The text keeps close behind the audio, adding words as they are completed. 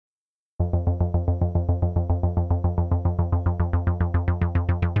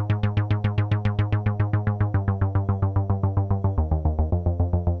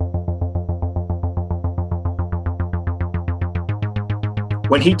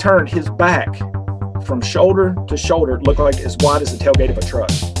When he turned his back from shoulder to shoulder, it looked like as wide as the tailgate of a truck.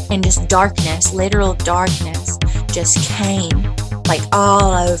 And just darkness, literal darkness, just came like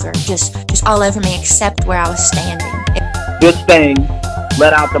all over, just all over me except where I was standing. This thing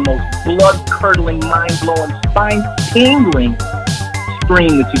let out the most blood-curdling, mind-blowing, spine-tingling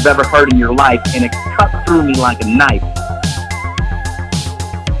scream that you've ever heard in your life, and it cut through me like a knife.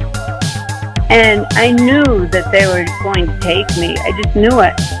 And I knew that they were going to take me. I just knew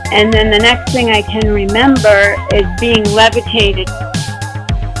it. And then the next thing I can remember is being levitated.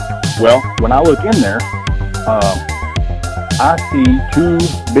 Well, when I look in there, I see two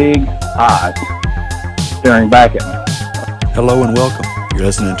big eyes staring back at me. Hello and welcome. You're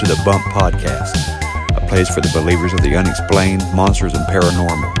listening to the Bump Podcast, a place for the believers of the unexplained, monsters, and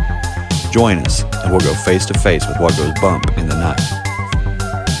paranormal. Join us, and we'll go face to face with what goes bump in the night.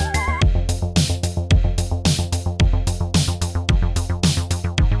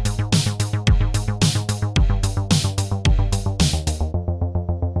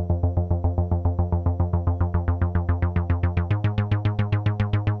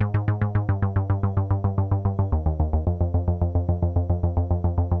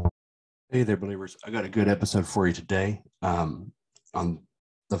 Hey there, believers. I got a good episode for you today. On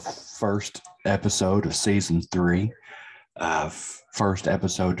the first episode of season 3, first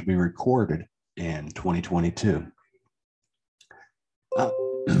episode to be recorded in 2022.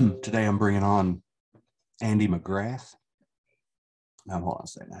 Today I'm bringing on Andy McGrath. Hold on a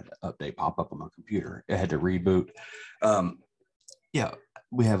second. I had an update pop up on my computer. I had to reboot.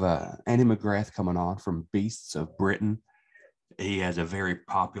 We have Andy McGrath coming on from Beasts of Britain. He has a very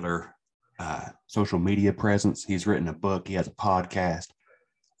popular social media presence. He's written a book. He has a podcast.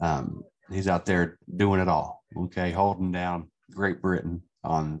 He's out there doing it all. Okay, holding down Great Britain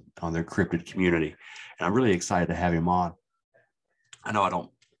on their cryptid community, and I'm really excited to have him on. I know I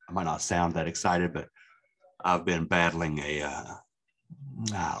might not sound that excited, but I've been battling a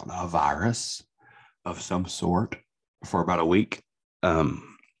virus of some sort for about a week, and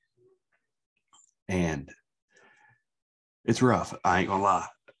it's rough. I ain't gonna lie.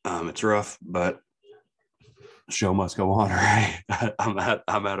 It's rough, but the show must go on, right? I'm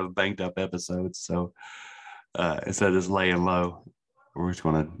out of banked up episodes, so instead of just laying low, we're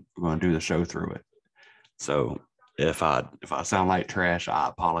gonna do the show through it. So if I sound like trash, I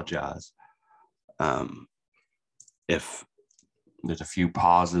apologize. If there's a few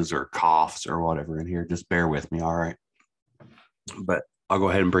pauses or coughs or whatever in here, just bear with me, all right? But I'll go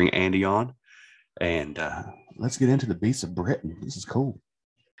ahead and bring Andy on, and let's get into the Beasts of Britain. This is cool.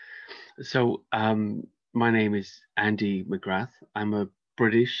 So, my name is Andy McGrath. I'm a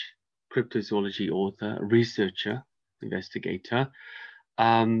British cryptozoology author, researcher, investigator.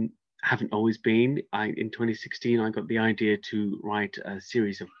 Haven't always been. In 2016, I got the idea to write a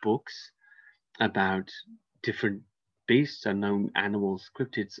series of books about different beasts, unknown animals,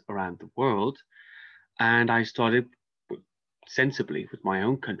 cryptids around the world. And I started sensibly with my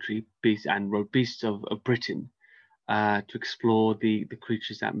own country, and wrote Beasts of Britain. To explore the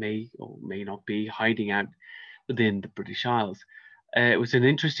creatures that may or may not be hiding out within the British Isles. It was an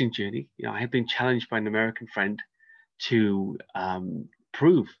interesting journey. I had been challenged by an American friend to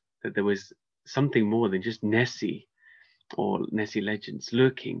prove that there was something more than just Nessie or Nessie legends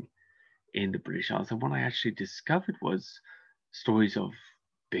lurking in the British Isles. And what I actually discovered was stories of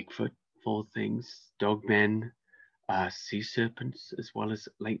Bigfoot, of all things, dogmen, sea serpents, as well as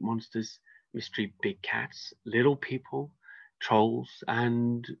lake monsters, mystery big cats, little people, trolls,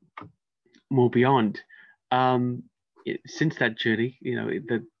 and more beyond. Since that journey,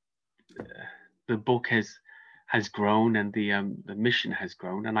 the book has grown, and the mission has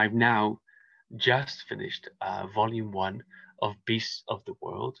grown, and I've now just finished volume 1 of Beasts of the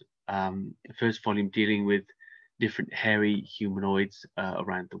World. The first volume dealing with different hairy humanoids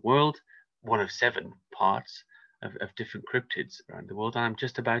around the world, one of 7 parts of different cryptids around the world. And I'm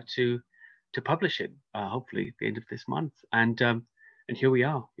just about to publish it, hopefully at the end of this month, and here we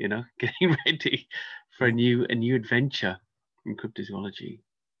are, getting ready for a new adventure in cryptozoology.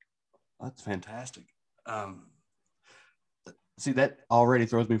 That's fantastic. See, that already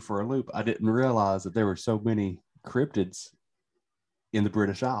throws me for a loop. I didn't realize that there were so many cryptids in the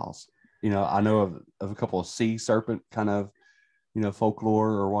British Isles. I know of a couple of sea serpent kind of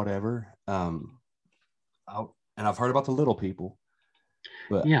folklore or whatever, and I've heard about the little people.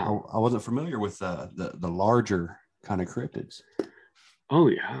 But yeah, I wasn't familiar with the larger kind of cryptids. Oh,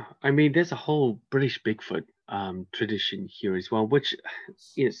 yeah. I mean, there's a whole British Bigfoot tradition here as well, which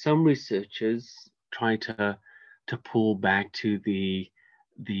some researchers try to pull back to the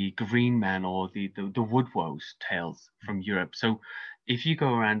Green Man or the Woodwose tales from Europe. So, if you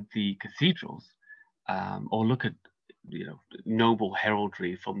go around the cathedrals, or look at noble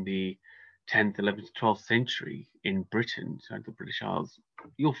heraldry from the 10th, 11th, 12th century in Britain, so the British Isles,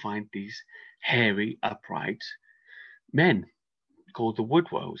 you'll find these hairy, upright men called the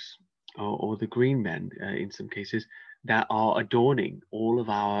woodwows, or the green men in some cases, that are adorning all of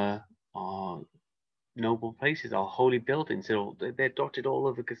our noble places, our holy buildings. They're dotted all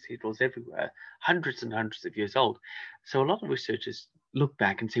over cathedrals everywhere, hundreds and hundreds of years old. So a lot of researchers look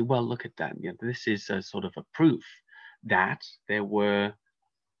back and say, well, look at that. This is a sort of a proof that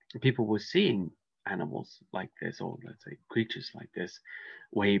people were seeing animals like this, or let's say creatures like this,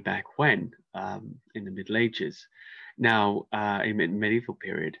 way back when, in the Middle Ages, now in the medieval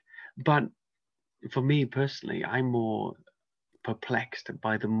period. But for me personally, I'm more perplexed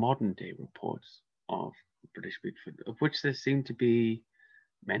by the modern day reports of British Bigfoot, of which there seem to be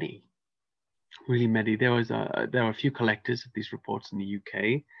many, really many. There are a few collectors of these reports in the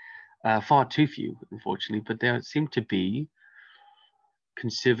UK, far too few, unfortunately, but there seem to be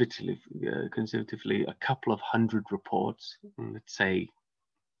conservatively a couple of hundred reports. Let's say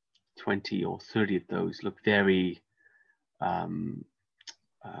 20 or 30 of those look very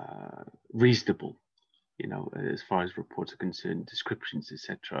reasonable, as far as reports are concerned, descriptions,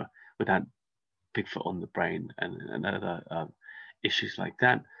 etc., without Bigfoot on the brain and other issues like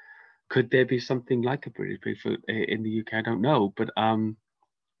that. Could there be something like a British Bigfoot in the UK? I don't know, but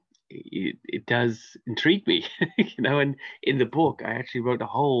it does intrigue me, And in the book, I actually wrote a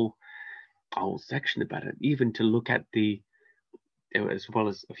whole section about it, even to look at as well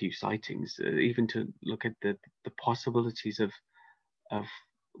as a few sightings, even to look at the possibilities of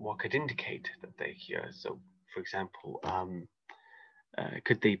what could indicate that they're here. So, for example,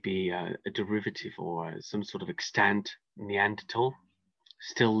 could they be a derivative or some sort of extant Neanderthal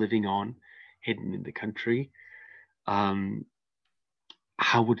still living on, hidden in the country?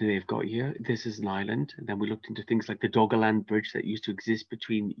 How would they have got here? This is an island. And then we looked into things like the Doggerland Bridge that used to exist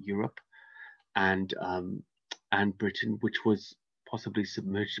between Europe and Britain, which was possibly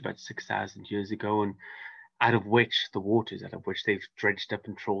submerged about 6,000 years ago, and out of which they've dredged up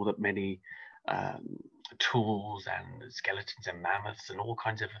and trawled up many tools and skeletons and mammoths and all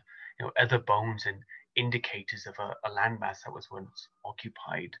kinds of other bones and indicators of a landmass that was once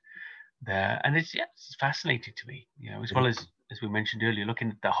occupied there. And it's fascinating to me, as well as we mentioned earlier, looking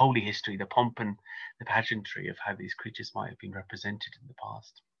at the holy history, the pomp and the pageantry of how these creatures might have been represented in the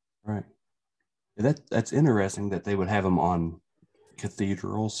past. Right. That's interesting that they would have them on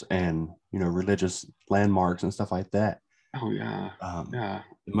cathedrals and religious landmarks and stuff like that. Oh yeah. Yeah.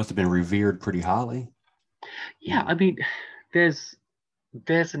 It must have been revered pretty highly. Yeah, I mean, there's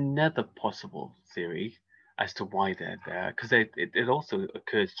another possible theory as to why they're there, because it also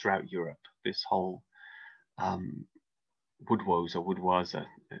occurs throughout Europe. This whole woodwows or woodwaza,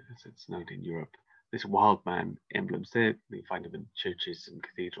 as it's known in Europe, this wild man emblems. There you find them in churches and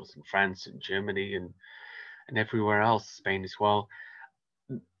cathedrals in France and Germany and everywhere else, Spain as well.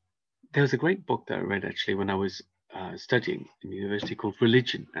 There was a great book that I read actually when I was studying in university called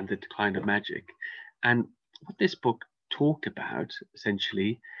Religion and the Decline of Magic. And what this book talked about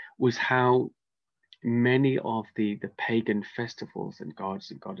essentially was how many of the pagan festivals and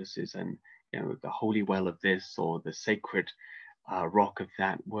gods and goddesses and the holy well of this or the sacred rock of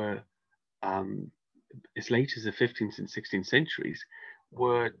that were as late as the 15th and 16th centuries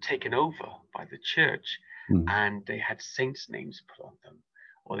were taken over by the church, and they had saints' names put on them,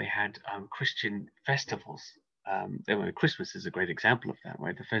 or they had Christian festivals. Christmas is a great example of that,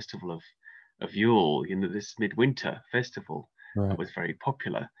 right? The festival of Yule, this midwinter festival, right, was very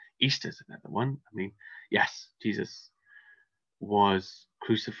popular. Easter's another one. I mean, yes, Jesus was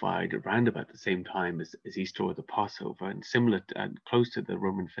crucified around about the same time as Easter or the Passover, and similar and close to the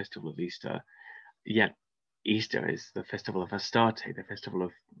Roman festival of Easter. Yet Easter is the festival of Astarte, the festival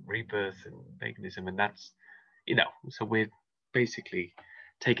of rebirth and paganism, and that's, so we're basically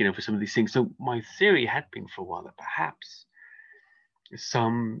taking over some of these things. So my theory had been for a while that perhaps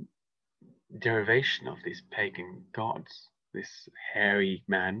some derivation of these pagan gods, this hairy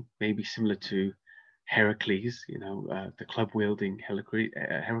man, maybe similar to Heracles, the club-wielding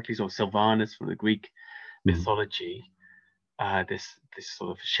Heracles, or Sylvanus from the Greek mythology, this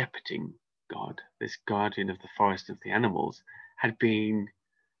sort of shepherding god, this guardian of the forest of the animals, had been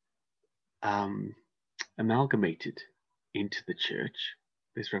amalgamated into the church,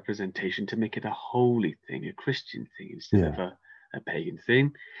 this representation, to make it a holy thing, a Christian thing, instead of a pagan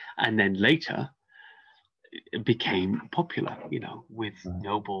thing. And then later it became popular, with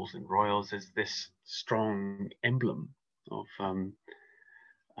nobles and royals as this strong emblem of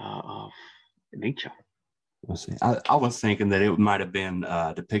nature. Let's see. I was thinking that it might have been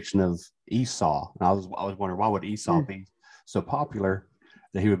a depiction of Esau, and I was wondering why would Esau be so popular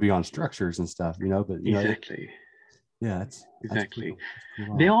that he would be on structures and stuff, you know? But you exactly. That's exactly.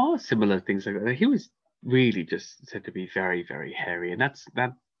 pretty There are similar things like that. He was really just said to be very, very hairy, and that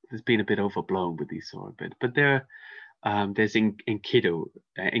has been a bit overblown with Esau a bit. But there's Enkidu,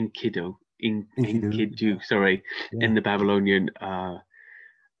 sorry, in the Babylonian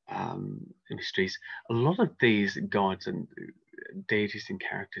mysteries. A lot of these gods and deities and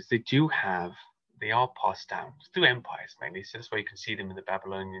characters, they are passed down through empires mainly. So that's why you can see them in the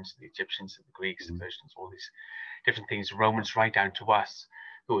Babylonians, the Egyptians, and the Greeks, the Persians, all these different things, Romans right down to us,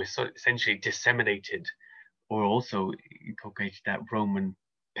 who are essentially disseminated or also inculcated that Roman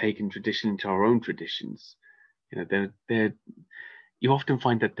pagan tradition into our own traditions. You know, you often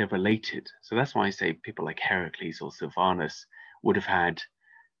find that they're related. So that's why I say people like Heracles or Sylvanus would have had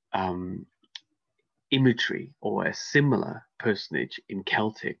imagery or a similar personage in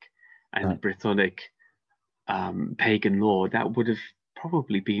Celtic and Brythonic pagan lore that would have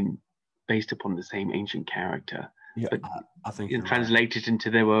probably been based upon the same ancient character, but I think translated into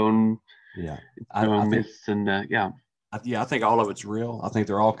their own myths and I think all of it's real. I think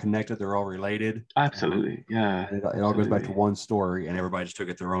they're all connected. They're all related. Absolutely, yeah. It all goes back to one story, and everybody just took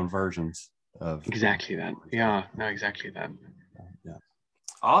it their own versions of exactly that. Yeah, no, exactly that. Yeah.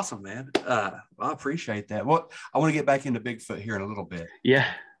 Awesome, man. I appreciate that. Well, I want to get back into Bigfoot here in a little bit.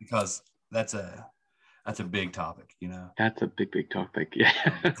 Yeah, because that's a big topic, you know. That's a big topic. Yeah.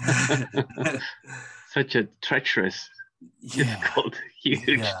 Such a treacherous, difficult,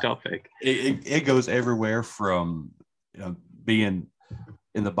 huge topic. It goes everywhere from being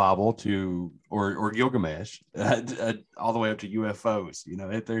in the Bible to or Gilgamesh all the way up to UFOs. You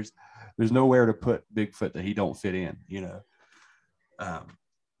know, there's nowhere to put Bigfoot that he don't fit in. You know.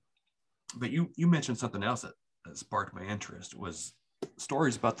 But you mentioned something else that sparked my interest was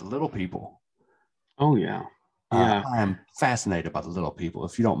stories about the little people. Oh yeah. I am fascinated by the little people.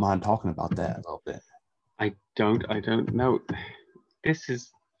 If you don't mind talking about that a little bit. I don't know. This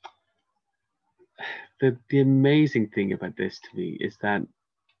is the amazing thing about this to me is that,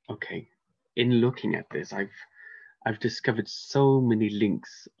 okay, in looking at this, I've discovered so many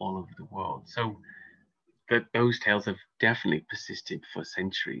links all over the world. So that those tales have definitely persisted for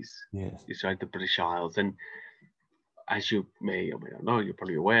centuries. Yes. Throughout the British Isles. And as you may or may not know, you're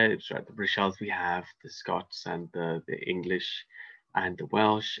probably aware, throughout the British Isles, we have the Scots and the English and the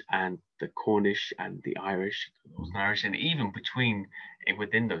Welsh and the Cornish and the Irish, and even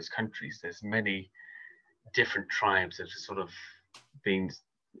within those countries, there's many different tribes that are sort of being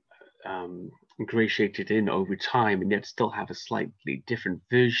ingratiated in over time, and yet still have a slightly different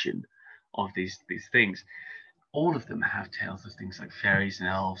version of these things. All of them have tales of things like fairies and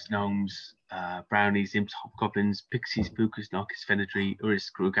elves, gnomes, brownies, imps, hobgoblins, pixies, spookers, knockers, fenedri,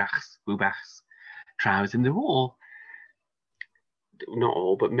 uris, grubachs, trowers, and they're all, not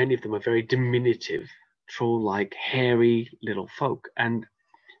all, but many of them are very diminutive, troll-like, hairy little folk. And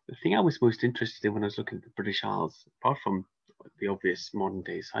the thing I was most interested in when I was looking at the British Isles, apart from the obvious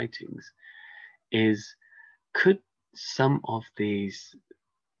modern-day sightings, is could some of these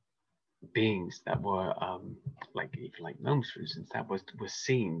beings that were like gnomes, for instance, that were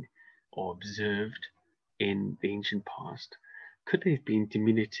seen or observed in the ancient past, could they have been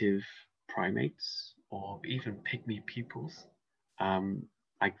diminutive primates or even pygmy peoples,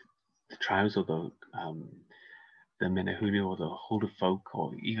 like the Trows or the Menehune or the Holder folk,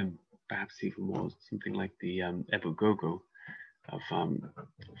 or even perhaps even more something like the Ebogogo of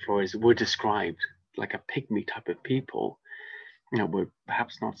Flores were described like a pygmy type of people, were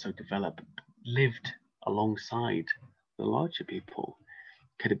perhaps not so developed, lived alongside the larger people.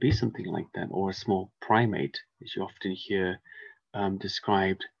 Could it be something like that, or a small primate, as you often hear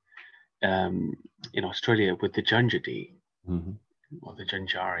described in Australia with the Junjadi, or the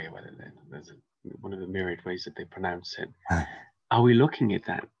Junjari, whether there's one of the myriad ways that they pronounce it. Are we looking at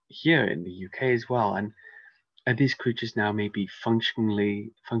that here in the UK as well? And are these creatures now maybe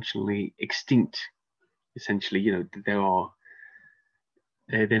functionally extinct? Essentially, they're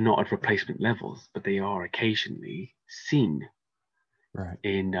not at replacement levels, but they are occasionally seen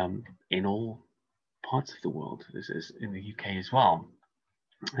in all parts of the world, as in the UK as well.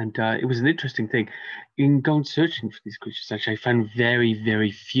 And it was an interesting thing. In going searching for these creatures, actually, I found very,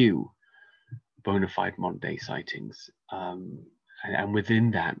 very few bona fide modern day sightings. And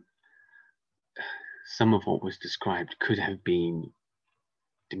within that, some of what was described could have been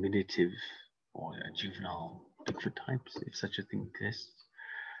diminutive or juvenile Bigfoot types, if such a thing exists.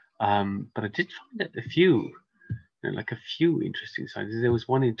 But I did find that a few like a few interesting sightings. There was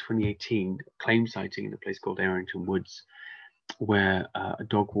one in 2018, claim sighting in a place called Arrington Woods, where a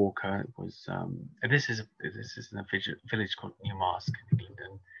dog walker was. This is in a village called Newmask in England,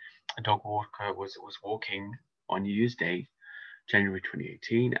 and a dog walker was walking on New Year's Day, January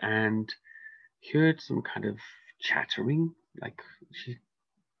 2018, and heard some kind of chattering, like she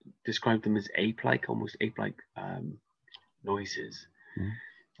described them as ape-like, almost ape-like noises,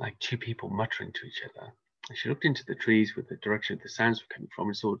 like two people muttering to each other. And she looked into the trees with the direction the sounds were coming from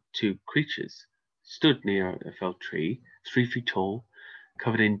and saw two creatures stood near a felled tree, 3 feet tall,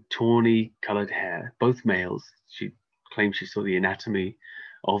 covered in tawny coloured hair, both males. She claimed she saw the anatomy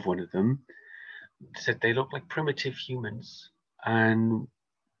of one of them. Said they looked like primitive humans, and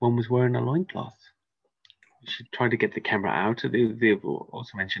one was wearing a loincloth. She tried to get the camera out. They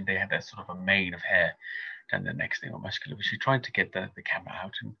also mentioned they had that sort of a mane of hair down their necks. They were muscular, but she tried to get the camera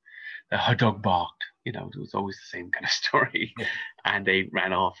out, and her dog barked. It was always the same kind of story. Yeah. And they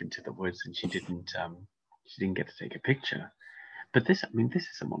ran off into the woods, and she didn't get to take a picture. But this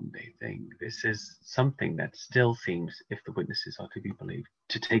is a modern day thing. This is something that still seems, if the witnesses are to be believed,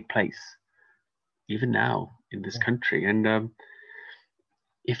 to take place even now in this country. And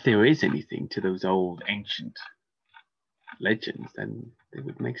if there is anything to those old ancient legends, then it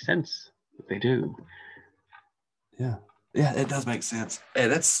would make sense that they do. Yeah, it does make sense. Yeah,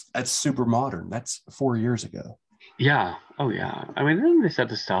 that's super modern. That's 4 years ago. Yeah. Oh, yeah. I mean, then there's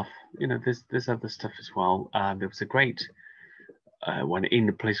other stuff. There's other stuff as well. There was a great one in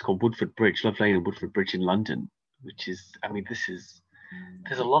a place called Woodford Bridge, Love Lane and Woodford Bridge in London, which is,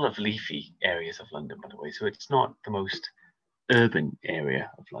 there's a lot of leafy areas of London, by the way, so it's not the most urban area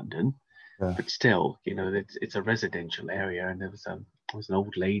of London, but still, it's a residential area, and there was an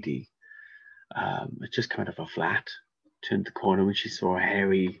old lady just come out of a flat, turned the corner when she saw a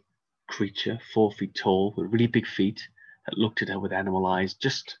hairy creature, 4 feet tall, with really big feet, that looked at her with animal eyes,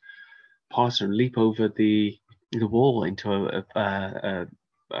 just pass her and leap over the wall into a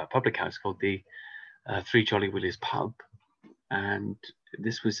public house called the Three Jolly Willies pub, and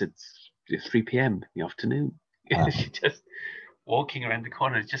this was at 3 p.m. in the afternoon. She just walking around the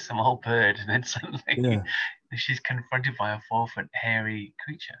corner, just some old bird, and then suddenly she's confronted by a 4-foot hairy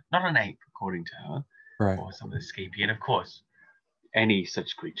creature, not an ape, according to her, or some escapee. And of course, any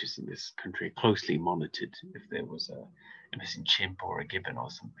such creatures in this country are closely monitored. If there was a missing chimp or a gibbon or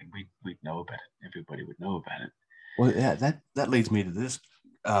something, we'd know about it. Everybody would know about it. Well, yeah, that leads me to this,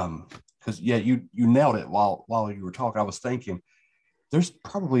 because you nailed it while you were talking. I was thinking there's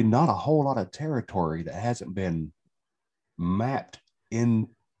probably not a whole lot of territory that hasn't been mapped in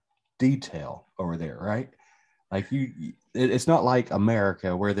detail over there, right? Like it's not like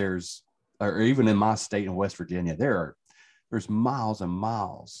America where there's, or even in my state in West Virginia, there's miles and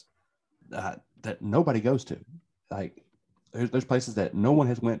miles that nobody goes to. Like there's places that no one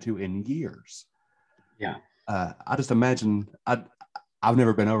has went to in years. Yeah. I just imagine, I've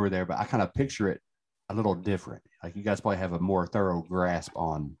never been over there, but I kind of picture it a little different. Like you guys probably have a more thorough grasp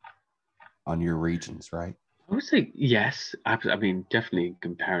on your regions, right? I would say yes. I mean, definitely in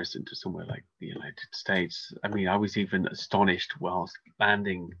comparison to somewhere like the United States. I mean, I was even astonished whilst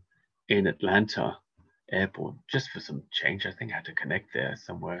landing in Atlanta airport, just for some change. I think I had to connect there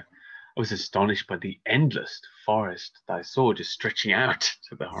somewhere. I was astonished by the endless forest that I saw just stretching out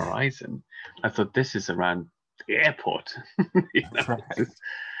to the horizon. I thought, this is around the airport.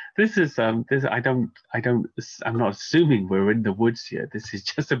 This is I'm not assuming we're in the woods here. This is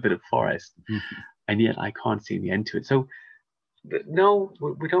just a bit of forest. And yet I can't see the end to it. So no,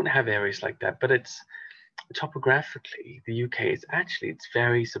 we don't have areas like that, but it's topographically, the UK is it's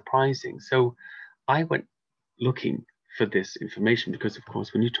very surprising. So I went looking for this information because, of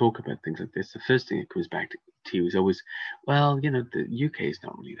course, when you talk about things like this, the first thing that comes back to you is always, well, the UK is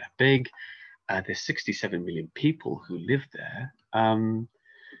not really that big. There's 67 million people who live there.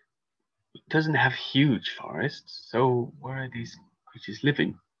 It doesn't have huge forests. So where are these creatures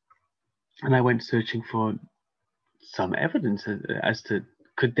living? And I went searching for some evidence as to,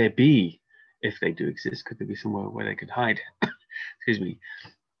 could there be, if they do exist, could there be somewhere where they could hide? Excuse me.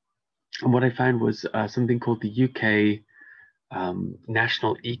 And what I found was something called the UK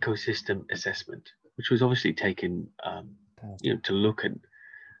National Ecosystem Assessment, which was obviously taken, to look at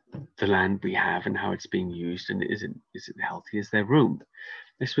the land we have and how it's being used, and is it healthy? Is there room?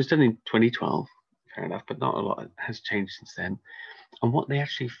 This was done in 2012, fair enough, but not a lot has changed since then. And what they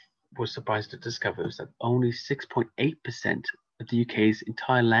actually was surprised to discover was that only 6.8% of the UK's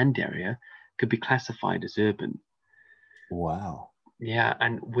entire land area could be classified as urban. Wow. Yeah,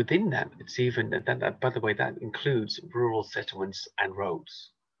 and within that, it's even that by the way, that includes rural settlements and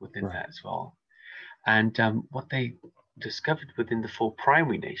roads within that as well. And what they discovered within the 4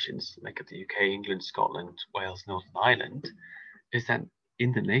 primary nations, like the UK, England, Scotland, Wales, Northern Ireland, is that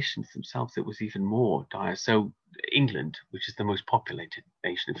in the nations themselves, it was even more dire. So England, which is the most populated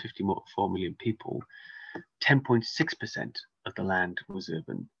nation of 54 million people, 10.6% of the land was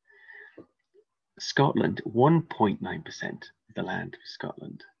urban. Scotland, 1.9% of the land was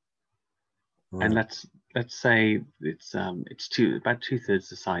Scotland. Right. And let's say it's about 2/3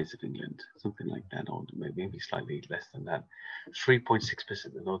 the size of England, something like that, or maybe slightly less than that.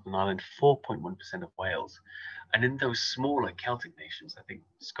 3.6% of Northern Ireland, 4.1% of Wales, and in those smaller Celtic nations, I think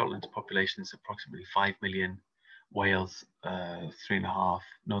Scotland's population is approximately 5 million, Wales 3.5,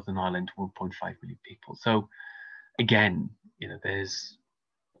 Northern Ireland 1.5 million people. So again, there's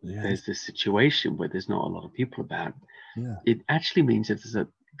this situation where there's not a lot of people about. Yeah. It actually means that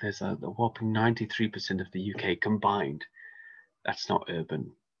there's a whopping 93% of the UK combined that's not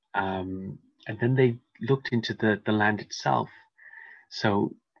urban. And then they looked into the land itself.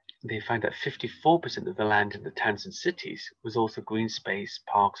 So they found that 54% of the land in the towns and cities was also green space,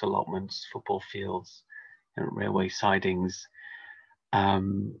 parks, allotments, football fields, railway sidings,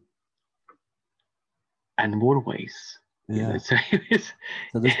 and waterways. Yeah. So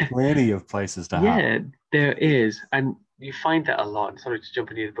there's plenty of places to hide. Yeah, there is. And you find that a lot. Sorry to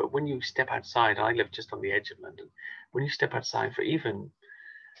jump in here, but when you step outside, I live just on the edge of London. When you step outside for even,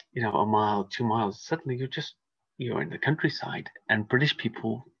 a mile, 2 miles, suddenly you're in the countryside, and British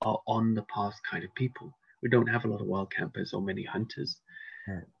people are on the path kind of people. We don't have a lot of wild campers or many hunters.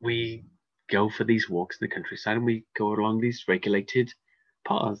 Right. We go for these walks in the countryside, and we go along these regulated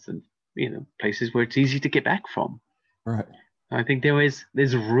paths and, places where it's easy to get back from. Right. I think there's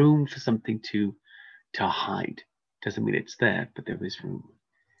room for something to hide. Doesn't mean it's there, but there is room.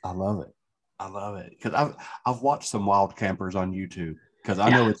 I love it because I've watched some wild campers on YouTube, because I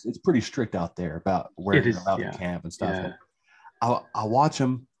know it's pretty strict out there about where you're allowed to camp and stuff. Yeah. I watch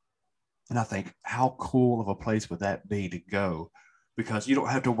them and I think, how cool of a place would that be to go? Because you don't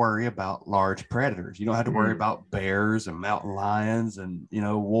have to worry about large predators. You don't have to worry about bears and mountain lions and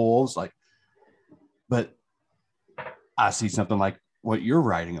wolves. But I see something like what you're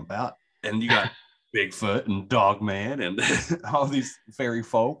writing about, and you got Bigfoot and Dogman and all these fairy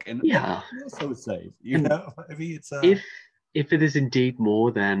folk, and it's so safe. I mean, it's if it is indeed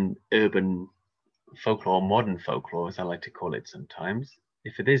more than urban folklore, modern folklore, as I like to call it sometimes,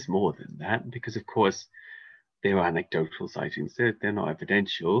 if it is more than that, because of course they are anecdotal sightings, they're not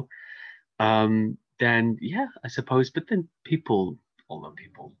evidential, then I suppose. But then although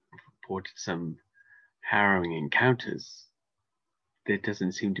people reported some harrowing encounters, there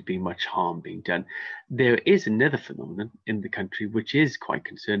doesn't seem to be much harm being done. There is another phenomenon in the country which is quite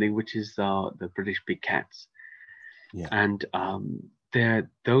concerning, which is the British big cats. Yeah. And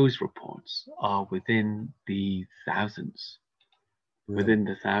those reports are within the thousands. Really? Within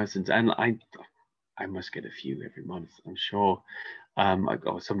the thousands. And I must get a few every month, I'm sure.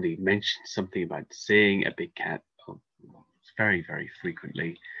 Somebody mentioned something about seeing a big cat very, very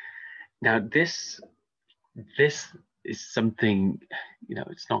frequently. Now, this is something,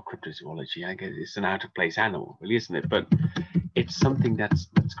 it's not cryptozoology. I guess it's an out-of-place animal, really, isn't it? But it's something that's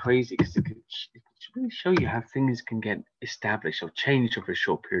crazy, because it can really show you how things can get established or changed over a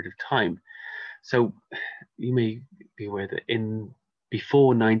short period of time. So you may be aware that before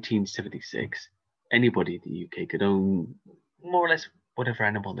 1976, anybody in the UK could own more or less whatever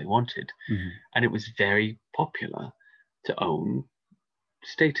animal they wanted. Mm-hmm. And it was very popular to own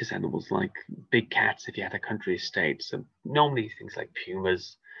status animals like big cats if you had a country estate. So normally things like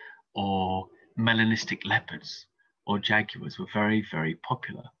pumas or melanistic leopards or jaguars were very, very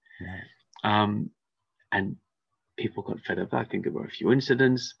popular. Right. And people got fed up. I think there were a few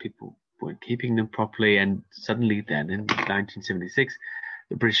incidents. People weren't keeping them properly, and suddenly then in 1976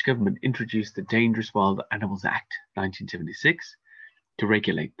 the British government introduced the Dangerous Wild Animals Act 1976 to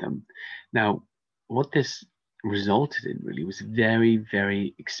regulate them. Now, what this resulted in really was very,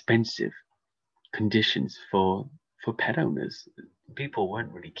 very expensive conditions for pet owners. People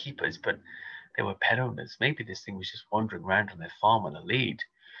weren't really keepers, but they were pet owners. Maybe this thing was just wandering around on their farm on a lead.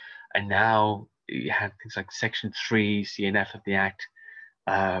 And now you had things like Section 3 CNF of the Act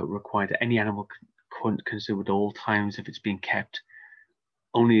required that any animal consumed at all times, if it's being kept,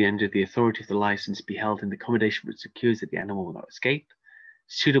 only under the authority of the license, be held in accommodation which secures that the animal will not escape,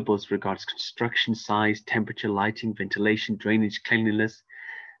 suitable as regards construction, size, temperature, lighting, ventilation, drainage, cleanliness,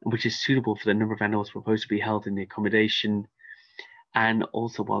 and which is suitable for the number of animals proposed to be held in the accommodation. And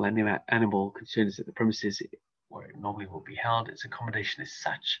also, while any animal concerned is at the premises where it normally will be held, its accommodation is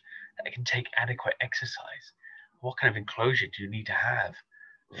such that it can take adequate exercise. What kind of enclosure do you need to have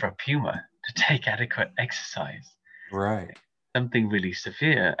for a puma to to take adequate exercise. Right. Something really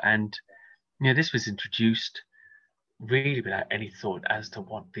severe. And this was introduced really without any thought as to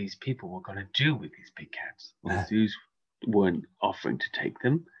what these people were going to do with these big cats. The zoos weren't offering to take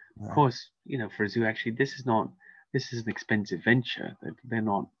them. Right. Of course, for a zoo, actually, this is an expensive venture. They're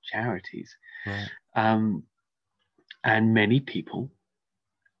not charities. Right. And many people,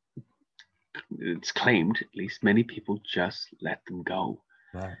 it's claimed at least, many people just let them go.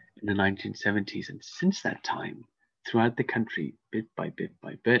 Right. In the 1970s. And since that time, throughout the country, bit by bit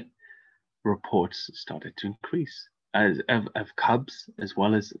by bit, reports started to increase of cubs as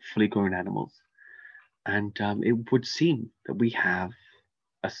well as fully grown animals. And it would seem that we have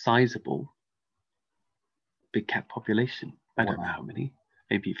a sizable big cat population. I don't know how many,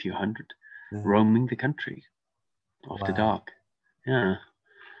 maybe a few hundred, roaming the country after dark. Yeah.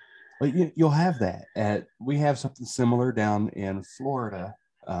 But you'll have that. We have something similar down in Florida,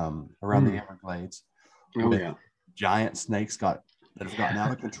 around the Everglades. Oh, yeah. Giant snakes that have gotten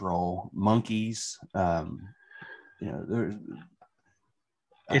out of control. Monkeys. There's.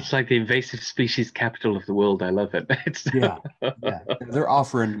 It's like the invasive species capital of the world. I love it. Yeah. They're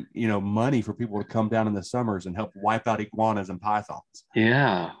offering, money for people to come down in the summers and help wipe out iguanas and pythons.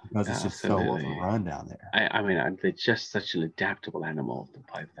 Yeah. Because it's just so overrun down there. I mean, they're just such an adaptable animal, the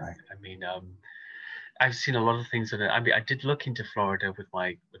python. Right. I mean, I've seen a lot of things on it. I mean, I did look into Florida with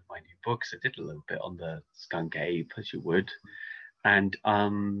my new books. I did a little bit on the skunk ape, as you would, and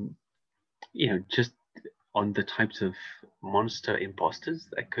just on the types of monster imposters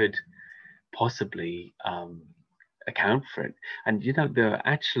that could possibly account for it. And there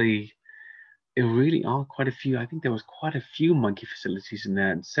really are quite a few. I think there was quite a few monkey facilities in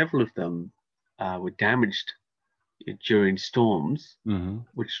there, and several of them were damaged during storms,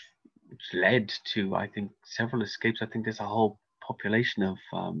 which led to, I think, several escapes. I think there's a whole population of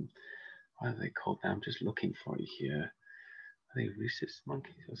what are they called now? I'm just looking for it here. Are they rhesus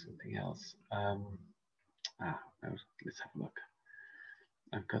monkeys or something else? Let's have a look.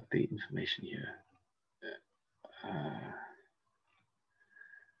 I've got the information here. Okay,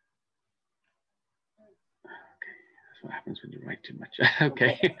 that's what happens when you write too much.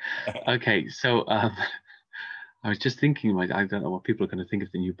 Okay. So I was just thinking, I don't know what people are going to think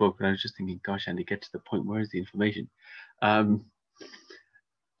of the new book, but I was just thinking, gosh, Andy, get to the point. Where is the information?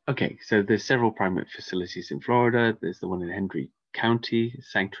 Okay, so there's several primate facilities in Florida. There's the one in Hendry County,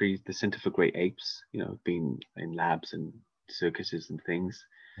 Sanctuary, the Center for Great Apes, been in labs and circuses and things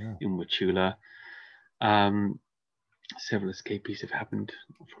in Wachula. Several escapees have happened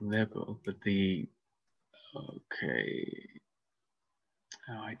from there, but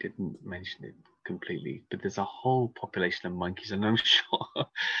I didn't mention it completely, but there's a whole population of monkeys, and I'm sure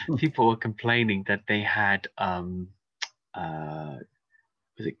people were complaining that they had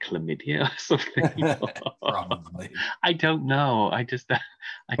was it chlamydia or something? Probably. I don't know. I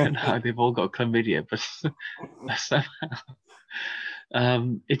don't know how they've all got chlamydia, but somehow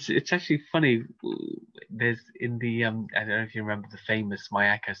it's actually funny. There's in the I don't know if you remember the famous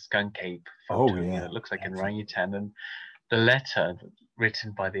Mayaka skunk ape photo. Oh yeah, it looks like an orangutan, and the letter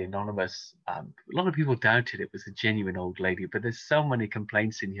written by the anonymous, a lot of people doubted it was a genuine old lady, but there's so many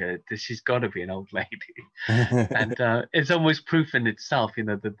complaints in here that she's got to be an old lady. And it's almost proof in itself,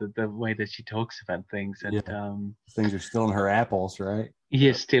 the way that she talks about things. And things are still in her apples, right?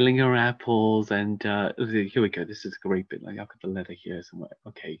 Yeah, stealing her apples. And here we go. This is a great bit. I've got the letter here somewhere.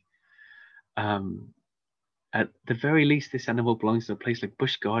 Okay. At the very least, this animal belongs to a place like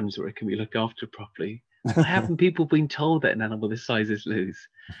Busch Gardens where it can be looked after properly. Why haven't people been told that an animal this size is loose?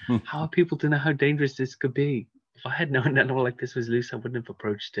 How are people to know how dangerous this could be? If I had known an animal like this was loose, I wouldn't have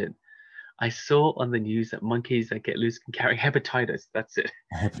approached it. I saw on the news that monkeys that get loose can carry hepatitis. That's it.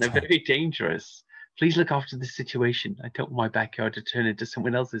 They're very dangerous. Please look after this situation. I don't want my backyard to turn into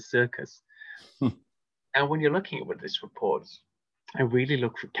someone else's circus. Now, when you're looking at what this reports, I really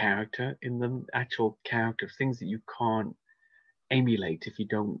look for character in them, actual character, things that you can't emulate if you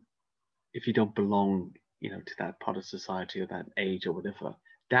don't belong, to that part of society or that age or whatever.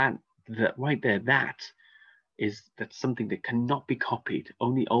 That right there, that's something that cannot be copied.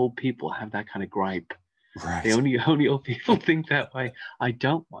 Only old people have that kind of gripe. Right. They only old people think that way. I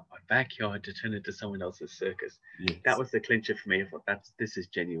don't want my backyard to turn into someone else's circus. Yes. That was the clincher for me. I thought this is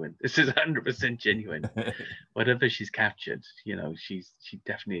genuine. This is 100% genuine. Whatever she's captured, she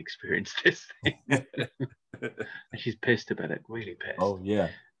definitely experienced this thing. And she's pissed about it. Really pissed. Oh yeah.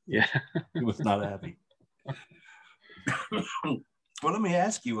 Yeah. He was not happy. Well, let me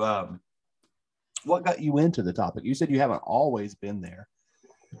ask you, what got you into the topic? You said you haven't always been there.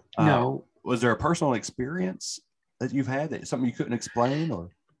 No. Was there a personal experience that you've had, that something you couldn't explain,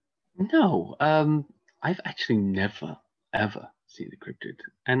 or? No, I've actually never ever seen a cryptid,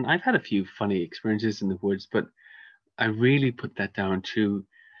 and I've had a few funny experiences in the woods, but I really put that down to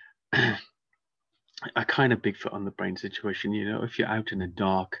a kind of Bigfoot on the brain situation. You know, if you're out in a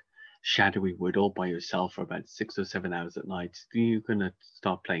dark, shadowy wood all by yourself for about 6 or 7 hours at night, you're gonna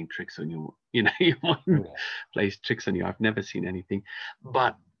start playing tricks on you. You know, your mind plays tricks on you. I've never seen anything,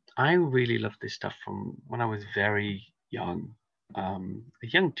 but I really love this stuff from when I was very young, a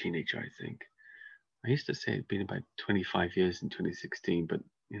young teenager, I think. I used to say it'd been about 25 years in 2016, but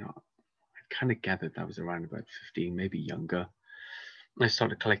you know, I kind of gathered that was around about 15, maybe younger. I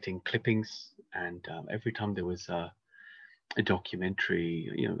started collecting clippings, and every time there was a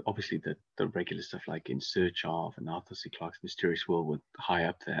documentary, you know, obviously the regular stuff like In Search of and Arthur C. Clarke's Mysterious World were high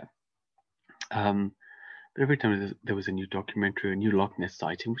up there. But every time there was a new documentary, a new Loch Ness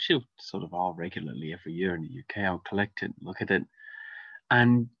sighting, which you sort of are regularly every year in the UK, I'll collect it, look at it,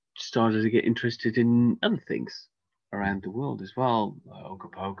 and started to get interested in other things around the world as well.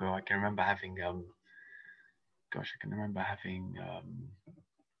 Ogopogo, I can remember having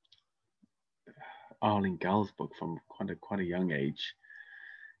Arlene Gall's book from quite a young age,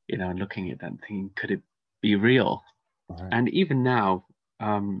 you know, and looking at that and thinking, could it be real? Right. And even now,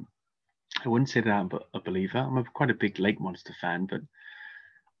 I wouldn't say that I'm a believer. I'm quite a big lake monster fan, but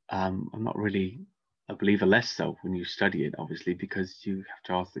I'm not really a believer, less so when you study it, obviously, because you have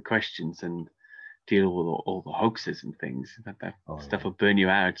to ask the questions and deal with all the hoaxes and things. That stuff will burn you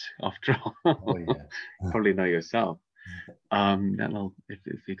out after all. Oh yeah. Probably know yourself. That'll if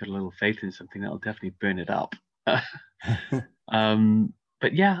you've got a little faith in something, that'll definitely burn it up. But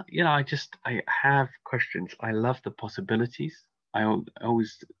yeah, you know, I have questions. I love the possibilities. I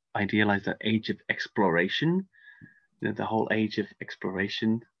always idealize that age of exploration. You know, the whole age of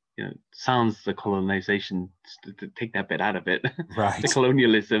exploration. You know, sounds the colonization, to take that bit out of it, Right. the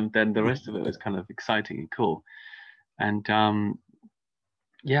colonialism, then the rest of it was kind of exciting and cool. And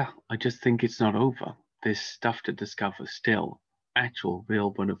yeah, I just think it's not over. There's stuff to discover still, actual, real,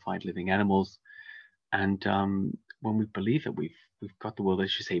 bona fide living animals. And when we believe that we've got the world,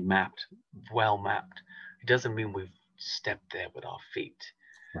 as you say, mapped, well mapped, it doesn't mean we've stepped there with our feet.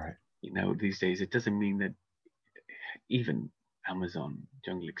 Right. You know, these days, it doesn't mean that even Amazon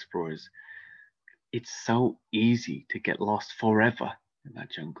jungle explorers, it's so easy to get lost forever in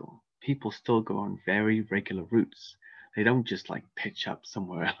that jungle. People still go on very regular routes. They don't just like pitch up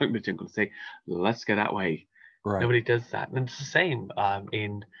somewhere along the jungle and say, let's go that way. Right. Nobody does that. And it's the same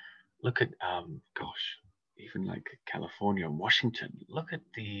look at, even like California and Washington. Look at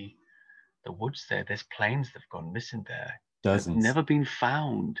the woods there. There's planes that have gone missing there. Dozens. Have never been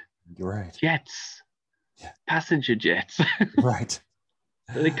found. You're right. Jets. Yeah. Passenger jets. Right.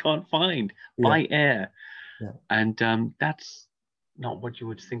 That they can't find by air. Yeah. And that's not what you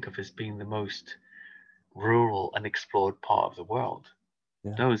would think of as being the most rural, unexplored part of the world.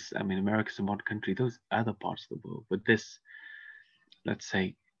 Yeah. America's a modern country, those other parts of the world, but this, let's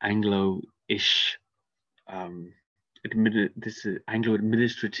say, Anglo-ish, this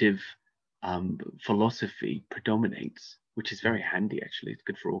Anglo-administrative philosophy predominates, which is very handy, actually. It's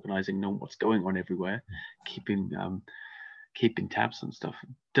good for organizing, knowing what's going on everywhere, keeping tabs on stuff. It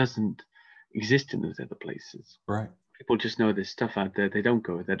doesn't exist in those other places. Right. People just know there's stuff out there. They don't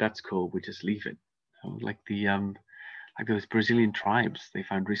go there. That's cool. We just leave it. Like those Brazilian tribes they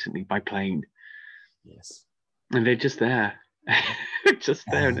found recently by plane. Yes. And they're just there, just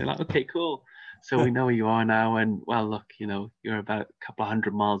there, and they're like, okay, cool. So we know where you are now, and well, look, you know, you're about a couple of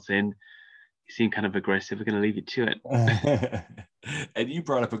 100 miles in. You seem kind of aggressive. We're going to leave you to it. And you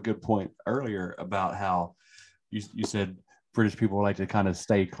brought up a good point earlier about how you said British people like to kind of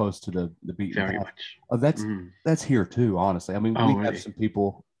stay close to the beaten Very path. much. Oh, that's here too, honestly. I mean, we really? have some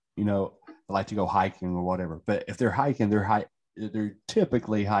people, you know, that like to go hiking or whatever, but if they're hiking, they're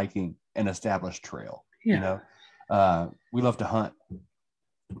typically hiking an established trail. Yeah. You know, we love to hunt,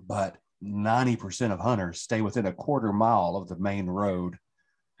 but 90% of hunters stay within a quarter mile of the main road.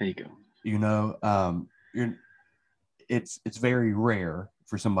 There you go. You know, it's very rare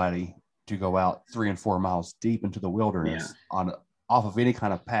for somebody to go out 3 and 4 miles deep into the wilderness off of any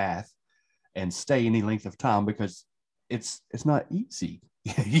kind of path and stay any length of time, because it's not easy.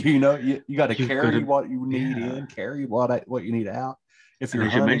 You know, you got to carry what you need in, carry what you need out. If you're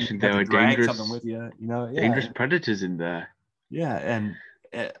hunting, mentioned, there are drag something with you. You know, dangerous predators in there. Yeah, and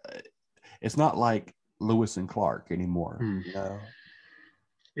it's not like Lewis and Clark anymore. You know.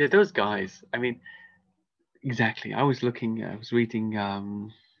 Yeah, those guys. I mean, exactly. I was reading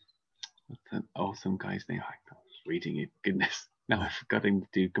what's that awesome guy's name? I was reading it. Goodness, now I've forgotten to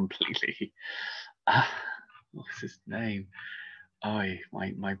do completely. What's his name?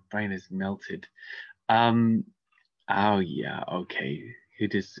 my brain is melted. Oh yeah, okay.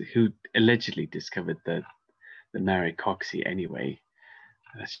 Who allegedly discovered the Mary Coxey anyway?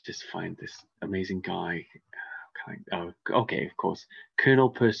 Let's just find this amazing guy. Okay, of course, Colonel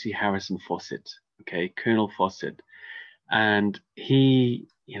Percy Harrison Fawcett. Okay, Colonel Fawcett, and he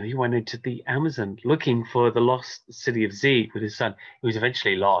went into the Amazon looking for the lost city of Z with his son. He was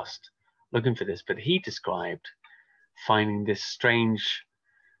eventually lost looking for this, but he described finding this strange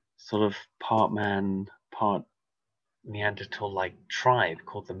sort of part man, part Neanderthal-like tribe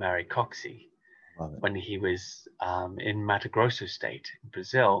called the Mary Coxey when he was in Mato Grosso state in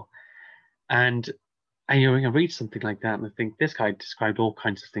Brazil. And you read something like that and I think this guy described all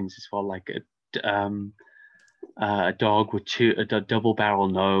kinds of things as well, like a dog with a double barrel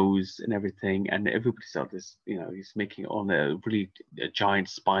nose and everything, and everybody saw this, he's making it on a giant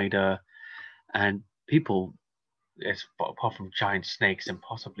spider, and people, apart from giant snakes and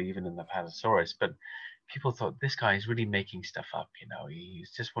possibly even in the Apatosaurus, but people thought this guy is really making stuff up.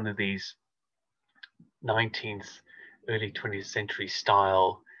 He's just one of these 19th, early 20th century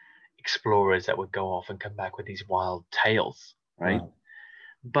style explorers that would go off and come back with these wild tales, right? Wow.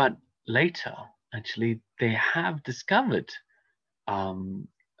 But later, actually, they have discovered a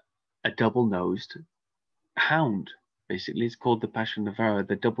double-nosed hound. Basically, it's called the Pasha Navarra,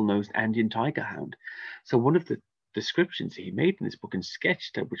 the double-nosed Andean tiger hound. So one of the descriptions he made in this book and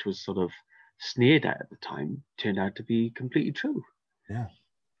sketched it, which was sort of sneered at the time, turned out to be completely true. Yeah.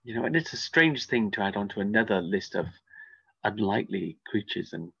 And it's a strange thing to add on to another list of unlikely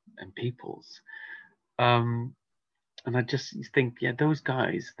creatures and peoples. And I just think, those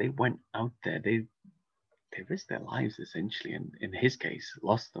guys, they went out there, they risked their lives essentially, and in his case,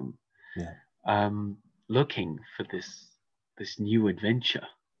 lost them. Yeah. Looking for this new adventure,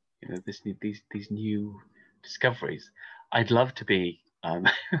 these new discoveries. I'd love to be I'd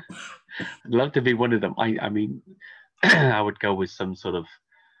love to be one of them. I mean, I would go with some sort of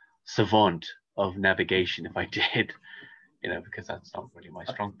savant of navigation if I did, because that's not really my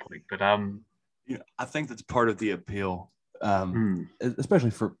strong point. But I think that's part of the appeal,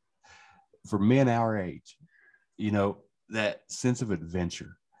 especially for men our age. That sense of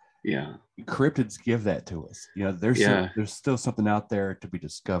adventure. Yeah, cryptids give that to us. There's still something out there to be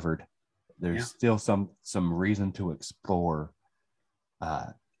discovered. There's still some reason to explore.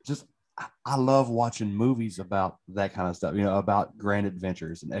 I love watching movies about that kind of stuff, about grand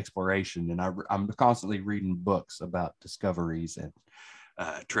adventures and exploration. And I'm constantly reading books about discoveries and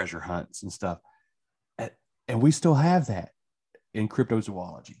treasure hunts and stuff. And we still have that in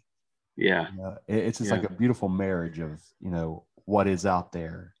cryptozoology. Yeah. It's just like a beautiful marriage of, what is out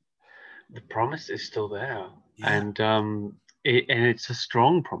there. The promise is still there. Yeah. And it's a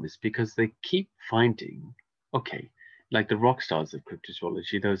strong promise because they keep finding, like the rock stars of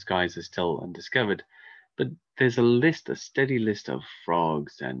cryptozoology, those guys are still undiscovered. But there's a steady list of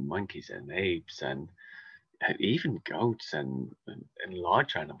frogs and monkeys and apes and even goats and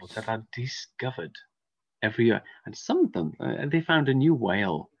large animals that are discovered every year. And some of them, they found a new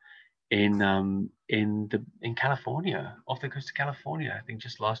whale in California, off the coast of California, I think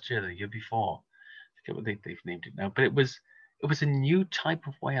just last year, the year before. I forget what they've named it now. But it was a new type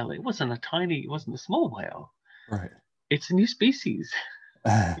of whale. It wasn't a small whale. Right. It's a new species.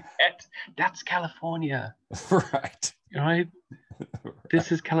 That's California. Right. Right?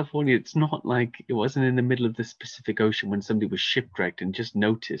 This is California. It's not like it wasn't in the middle of the Pacific Ocean when somebody was shipwrecked and just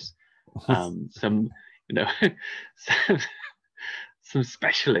noticed some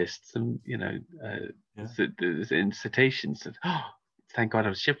specialists, in cetaceans said, thank God I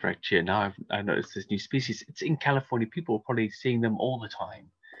was shipwrecked here. Now I noticed this new species. It's in California. People are probably seeing them all the time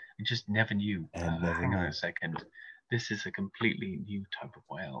and just never knew. Hang on a second. This is a completely new type of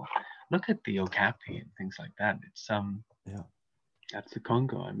whale. Look at the okapi and things like that. It's that's the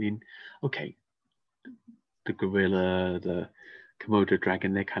Congo. I mean, the gorilla, the Komodo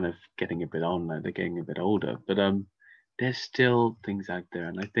dragon, they're kind of getting a bit on now. They're getting a bit older, but there's still things out there,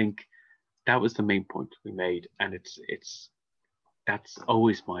 and I think that was the main point we made, and that's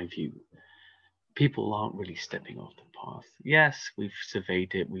always my view. People aren't really stepping off the path. Yes, we've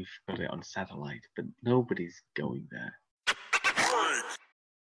surveyed it, we've got it on satellite, but nobody's going there.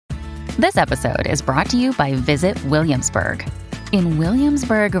 This episode is brought to you by Visit Williamsburg. In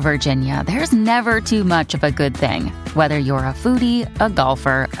Williamsburg, Virginia, there's never too much of a good thing. Whether you're a foodie, a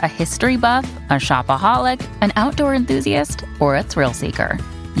golfer, a history buff, a shopaholic, an outdoor enthusiast, or a thrill seeker,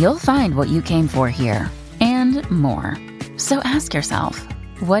 you'll find what you came for here and more. So ask yourself,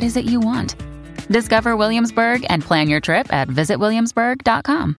 what is it you want? Discover Williamsburg and plan your trip at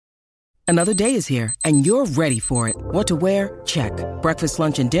visitwilliamsburg.com. Another day is here, and you're ready for it. What to wear? Check. Breakfast,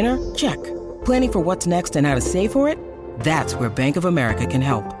 lunch, and dinner? Check. Planning for what's next and how to save for it? That's where Bank of America can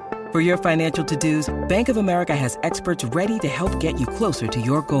help. For your financial to-dos, Bank of America has experts ready to help get you closer to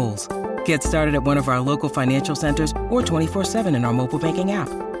your goals. Get started at one of our local financial centers or 24/7 in our mobile banking app.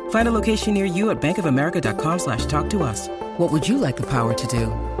 Find a location near you at bankofamerica.com/talktous. What would you like the power to do?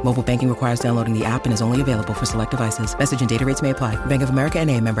 Mobile banking requires downloading the app and is only available for select devices. Message and data rates may apply. Bank of America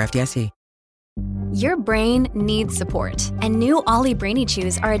N.A., member FDIC. Your brain needs support, and new Ollie Brainy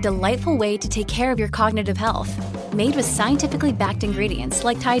Chews are a delightful way to take care of your cognitive health. Made with scientifically backed ingredients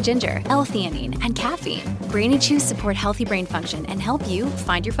like Thai ginger, L-theanine, and caffeine, Brainy Chews support healthy brain function and help you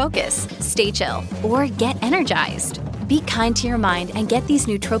find your focus, stay chill, or get energized. Be kind to your mind and get these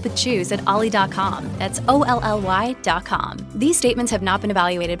nootropic chews at ollie.com. That's OLLY.com. These statements have not been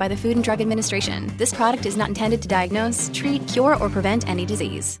evaluated by the Food and Drug Administration. This product is not intended to diagnose, treat, cure, or prevent any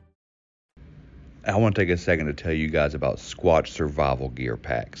disease. I want to take a second to tell you guys about Squatch Survival Gear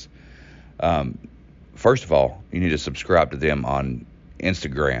packs. First of all, you need to subscribe to them on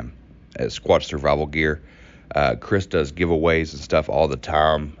Instagram at Squatch Survival Gear. Chris does giveaways and stuff all the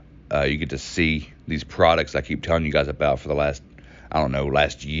time. You get to see these products I keep telling you guys about for the last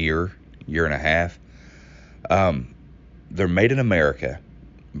year and a half. They're made in America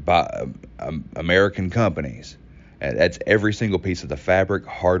by American companies. And that's every single piece of the fabric,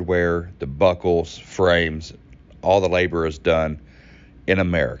 hardware, the buckles, frames, all the labor is done in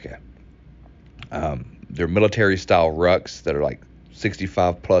America. They're military-style rucks that are like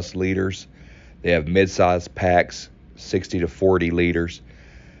 65 plus liters. They have mid-sized packs, 60 to 40 liters.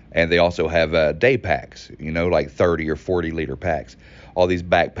 And they also have day packs, like 30 or 40 liter packs. All these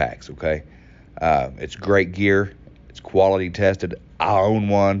backpacks, okay? It's great gear. It's quality tested. I own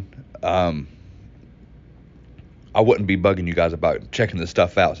one. I wouldn't be bugging you guys about checking this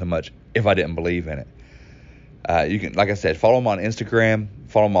stuff out so much if I didn't believe in it. You can, like I said, follow them on Instagram,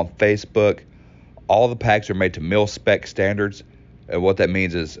 follow them on Facebook. All the packs are made to mil-spec standards. And what that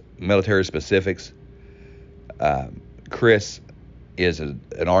means is military specifics. Chris is an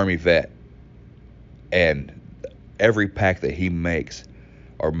Army vet, and every pack that he makes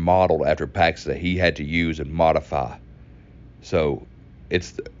are modeled after packs that he had to use and modify. So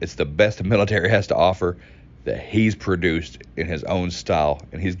it's the best the military has to offer, that he's produced in his own style,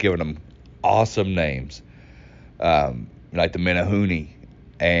 and he's given them awesome names, like the Menahuni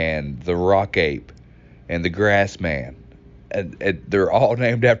and the Rock Ape and the Grass Man. And they're all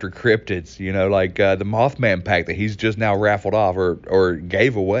named after cryptids, like the Mothman pack that he's just now raffled off or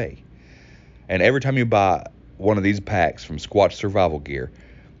gave away. And every time you buy one of these packs from Squatch Survival Gear,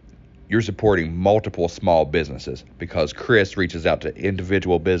 you're supporting multiple small businesses, because Chris reaches out to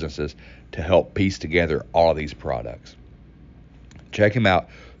individual businesses to help piece together all of these products. Check him out,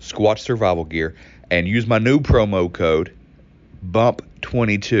 Squatch Survival Gear, and use my new promo code,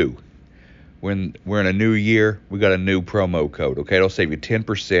 BUMP22. When we're in a new year, we got a new promo code, okay? It'll save you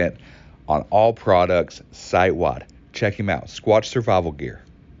 10% on all products site-wide. Check him out, Squatch Survival Gear.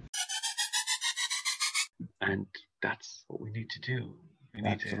 And that's what we need to do. We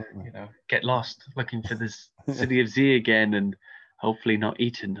need to, get lost looking for this city of Z again, and hopefully not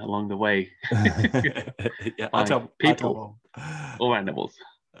eaten along the way by people or animals.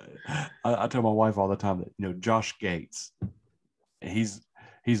 I tell my wife all the time that Josh Gates, he's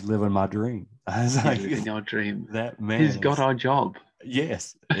living my dream. He's living our dream. That man, he's got our job.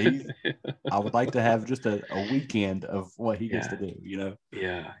 Yes, I would like to have just a weekend of what he gets to do.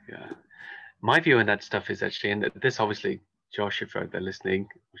 Yeah. My view on that stuff is actually, and this obviously, Josh, if they're listening,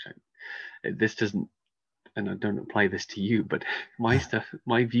 this doesn't, and I don't apply this to you, but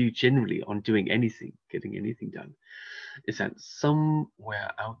my view generally on doing anything, getting anything done, is that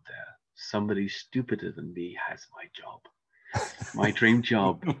somewhere out there, somebody stupider than me has my job, my dream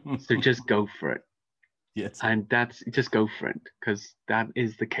job. So just go for it. Yes. And just go for it, because that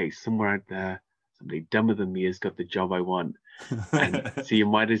is the case. Somewhere out there, somebody dumber than me has got the job I want. And so you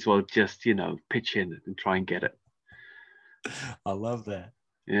might as well just, pitch in and try and get it. I love that.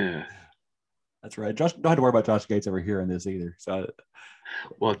 Yeah. That's right. Josh, don't have to worry about Josh Gates ever hearing this either. So,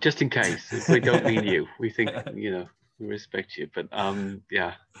 well, just in case, we don't mean you. We think, we respect you. But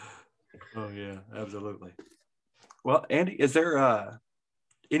yeah. Oh yeah, absolutely. Well, Andy, is there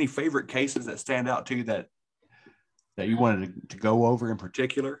any favorite cases that stand out to you that you wanted to go over in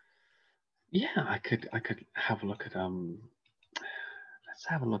particular? Yeah, I could have a look at let's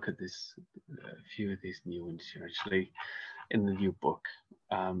have a look at this, a few of these new ones here actually in the new book,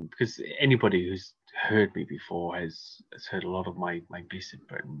 because anybody who's heard me before has heard a lot of my Beast of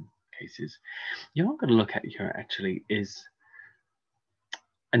Britain cases. I'm going to look at here actually is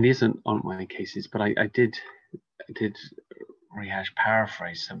and these aren't my cases, but I did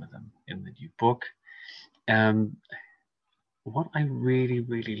paraphrase some of them in the new book. What I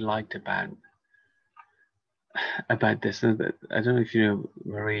really liked about this, I don't know if you know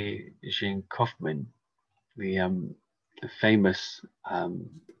Marie Jean Kaufmann, the famous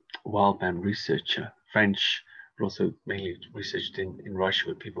wildman researcher, French, but also mainly researched in Russia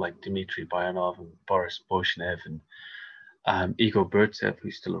with people like Dmitry Bayanov and Boris Boshnev and Igor Burtsev,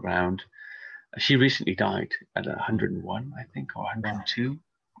 who's still around. She recently died at 101, I think, or 102. Wow.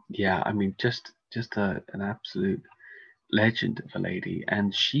 Yeah, I mean, just an absolute legend of a lady.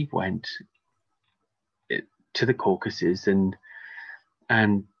 And she went to the Caucasus and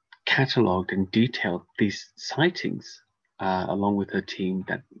catalogued and detailed these sightings along with her team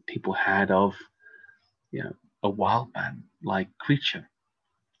that people had of, a wildman-like creature,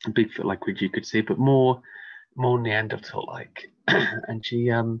 a Bigfoot-like creature, you could say, but more Neanderthal-like. And she,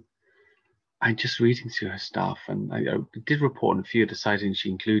 I'm just reading through her stuff, and I did report on a few of the sightings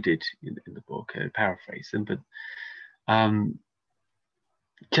she included in the book. I paraphrase them, but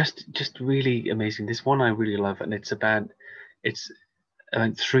just really amazing. This one I really love, and it's about 3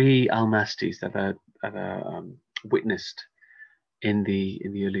 almasties that are witnessed in the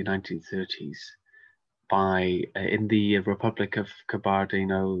early 1930s by in the Republic of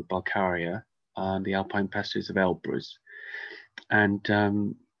Kabardino-Balkaria and the Alpine pastures of Elbrus, and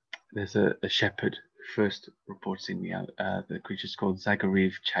there's a shepherd who first reports seeing the creature's called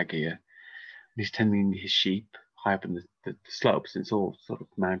Zagariv Chagir. He's tending his sheep high up in the slopes, and it's all sort of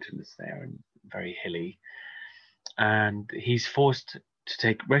mountainous there and very hilly. And he's forced to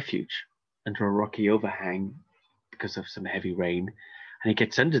take refuge under a rocky overhang because of some heavy rain. And he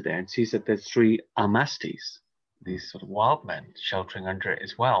gets under there and sees that there's 3 almasties, these sort of wild men, sheltering under it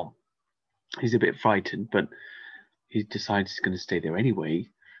as well. He's a bit frightened, but he decides he's going to stay there anyway.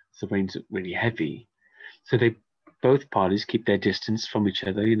 So the rain's really heavy. So both parties keep their distance from each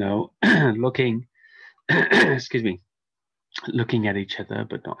other, looking, looking at each other,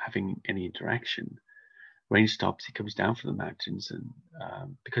 but not having any interaction. Rain stops, he comes down from the mountains, and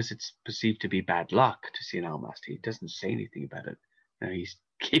because it's perceived to be bad luck to see an almasty, he doesn't say anything about it. He's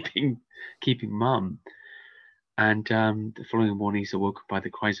keeping mum. And the following morning, he's awoken by the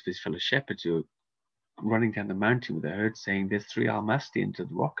cries of his fellow shepherds who are running down the mountain with a herd, saying there's 3 almasty into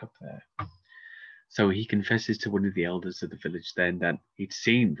the rock up there. So he confesses to one of the elders of the village then that he'd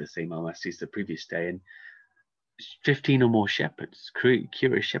seen the same almasties the previous day, and 15 or more shepherds,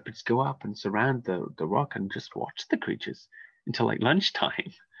 curious shepherds, go up and surround the rock and just watch the creatures until like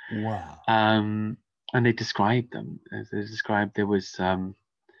lunchtime. Wow. And they described them. As they described, there was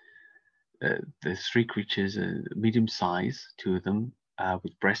there's 3 creatures, medium size, 2 of them,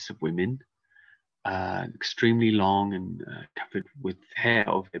 with breasts of women, extremely long and covered with hair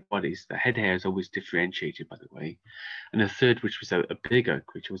over their bodies. The head hair is always differentiated, by the way. And the third, which was a bigger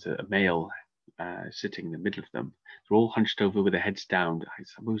creature, was a male sitting in the middle of them. They're all hunched over with their heads down. I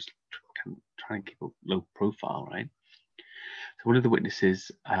suppose try and keep a low profile, right? So one of the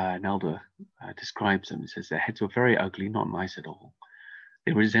witnesses, an elder, describes them and says their heads were very ugly, not nice at all.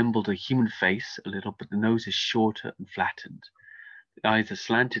 They resembled a human face a little, but the nose is shorter and flattened. The eyes are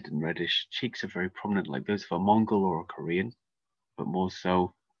slanted and reddish. Cheeks are very prominent, like those of a Mongol or a Korean, but more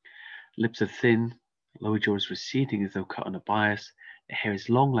so. Lips are thin, lower jaw is receding as though cut on a bias. The hair is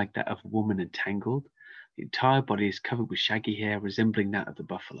long like that of a woman and tangled. The entire body is covered with shaggy hair resembling that of the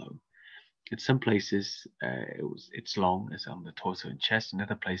buffalo. In some places, it's long, as on the torso and chest. In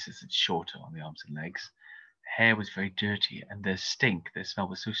other places, it's shorter on the arms and legs. The hair was very dirty, and their smell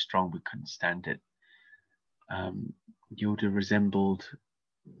was so strong we couldn't stand it. The odor resembled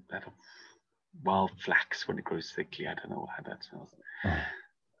that of wild flax when it grows thickly. I don't know how that smells.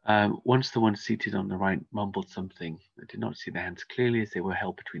 Once the one seated on the right mumbled something. I did not see the hands clearly as they were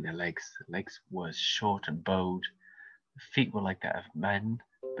held between their legs. The legs were short and bowed. The feet were like that of men,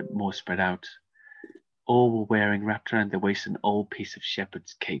 but more spread out. All were wearing, wrapped around their waist, an old piece of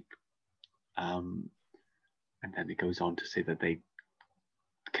shepherd's cape. And then it goes on to say that they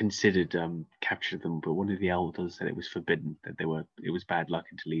considered capturing them, but one of the elders said it was forbidden, that it was bad luck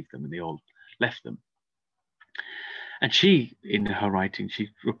and to leave them, and they all left them. And she, in her writing, she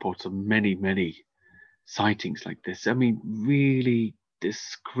reports on many, many sightings like this. I mean, really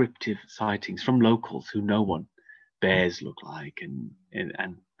descriptive sightings from locals who know what bears look like and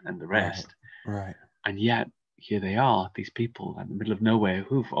the rest. Right. And yet, here they are, these people in the middle of nowhere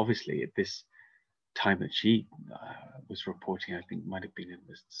who've obviously, at this time that she was reporting, I think might have been in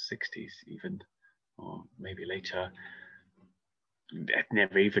the 60s even, or maybe later, I'd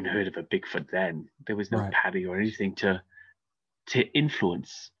never even heard of a Bigfoot then. There was no paddy or anything to to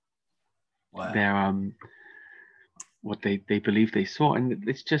influence Wow. their what they believe they saw. And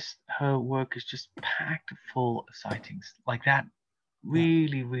it's just, her work is just packed full of sightings like that,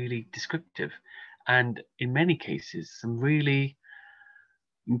 really, really descriptive, and in many cases some really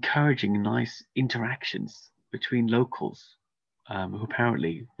encouraging and nice interactions between locals, who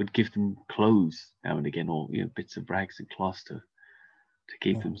apparently would give them clothes now and again, or bits of rags and cloths to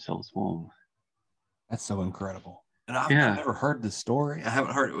keep themselves warm. That's so incredible. And I've never heard the story. I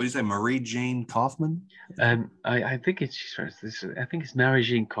haven't heard. What do you say, Marie Jean Kaufman? I think it's I think it's Marie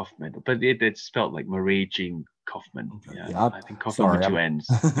Jean Kaufman, but it's spelled like Marie Jean Kaufman. Okay. Yeah, I think Kaufman with two N's.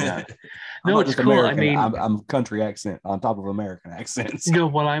 Yeah. No, it's cool. American. I mean, I'm country accent on top of American accents. No,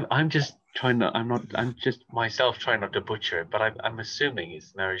 well, I'm just trying to. I'm just myself trying not to butcher it, but I'm assuming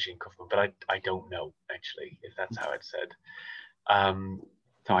it's Marie Jean Kaufman, but I don't know actually if that's how it's said.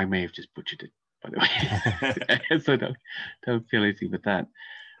 So I may have just butchered it, by the way. So don't feel anything with that.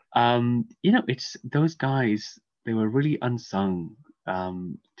 It's those guys. They were really unsung.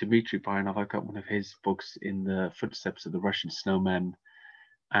 Dmitry Baranov, I've got one of his books, In the Footsteps of the Russian Snowman,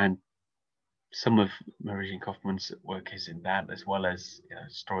 and some of Marie Jean Kaufman's work is in that, as well as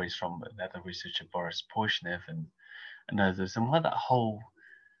stories from another researcher, Boris Porshnev, and others. And while that whole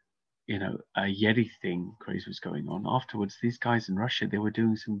Yeti thing craze was going on, afterwards these guys in Russia, they were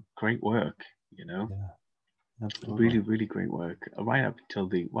doing some great work. Really, really great work, right up until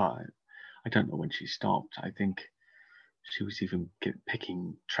I don't know when she stopped. I think she was even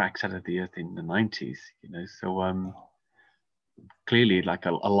picking tracks out of the earth in the 90s. So clearly like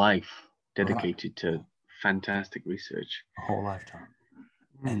a life dedicated to fantastic research. A whole lifetime.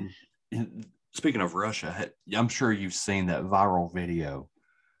 And speaking of Russia, I'm sure you've seen that viral video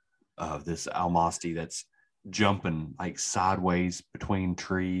of this Almasty that's jumping like sideways between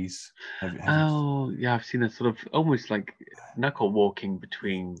trees. Yeah, I've seen that sort of almost like knuckle walking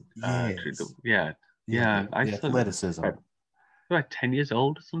between trees. Yeah. I saw athleticism. About 10 years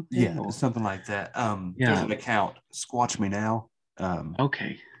old or something? Yeah, something like that. There's an account, Squatch Me Now.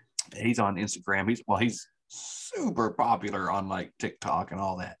 Okay. He's on Instagram. He's super popular on like TikTok and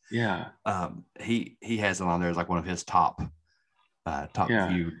all that. Yeah. He has it on there as like one of his top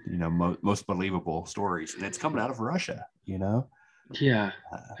viewed, most believable stories, and it's coming out of Russia. Yeah.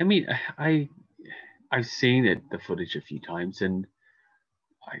 I mean, I've seen the footage a few times, and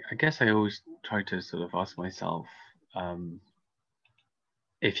I guess I always try to sort of ask myself,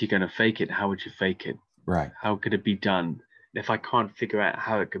 if you're going to fake it, how would you fake it? Right. How could it be done? If I can't figure out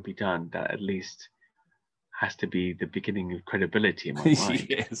how it could be done, that at least has to be the beginning of credibility in my mind.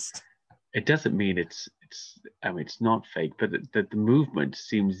 Yes. It doesn't mean it's not fake, but the movement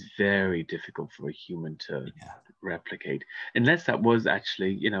seems very difficult for a human to replicate, unless that was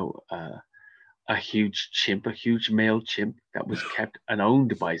actually a huge chimp, a huge male chimp that was kept and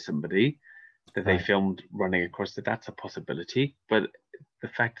owned by somebody that they filmed running across it. That's a possibility, but the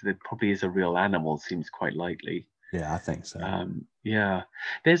fact that it probably is a real animal seems quite likely. Yeah, I think so.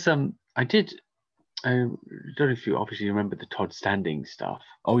 There's I don't know if you obviously remember the Todd Standing stuff.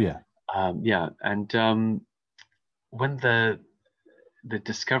 Oh yeah. And when the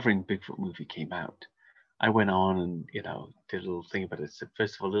Discovering Bigfoot movie came out, I went on and did a little thing about it. So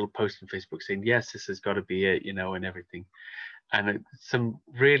first of all, a little post on Facebook saying, yes, this has got to be it, and everything. And some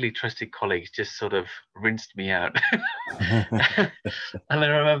really trusted colleagues just sort of rinsed me out. And I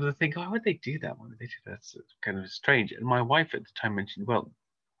remember thinking, why would they do that? Why would they do that? It's kind of strange. And my wife at the time mentioned, well,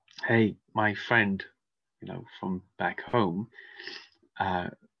 hey, my friend, from back home,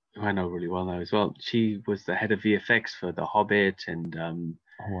 who I know really well now as well, she was the head of VFX for The Hobbit and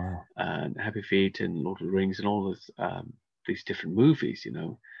Happy Feet and Lord of the Rings and all these different movies.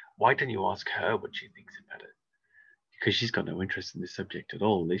 Why don't you ask her what she thinks about it? Because she's got no interest in this subject at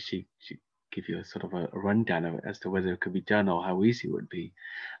all. At least she give you a sort of a rundown of it as to whether it could be done or how easy it would be.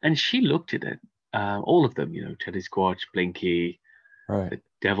 And she looked at it, all of them, Teddy Squatch, Blinky, the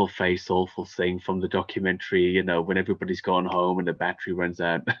devil face awful thing from the documentary, when everybody's gone home and the battery runs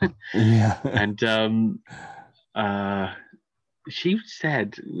out. And she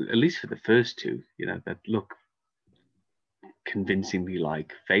said, at least for the first two, that look convincingly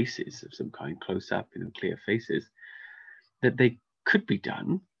like faces of some kind, close up, clear faces, that they could be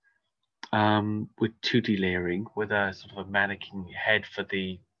done with 2D layering, with a sort of a mannequin head for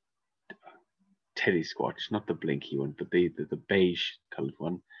the Teddy Squatch, not the Blinky one, but the beige colored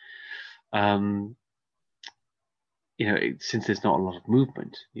one. Since there's not a lot of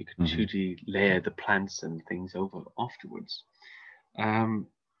movement, you can 2D layer the plants and things over afterwards.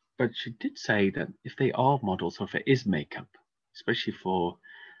 But she did say that if they are models or if it is makeup, especially for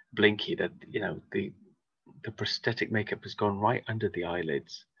Blinky, that the prosthetic makeup has gone right under the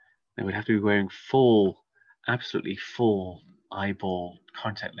eyelids. They would have to be wearing full, absolutely full eyeball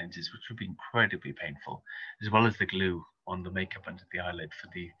contact lenses, which would be incredibly painful, as well as the glue on the makeup under the eyelid for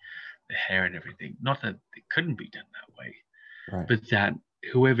the hair and everything. Not that it couldn't be done that way, Right. but that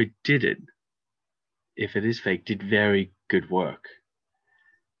whoever did it, if it is fake, did very good work.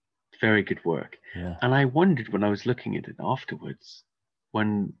 Very good work. Yeah. And I wondered when I was looking at it afterwards,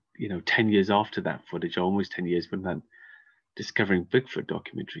 when, 10 years after that footage, almost 10 years, when that Discovering Bigfoot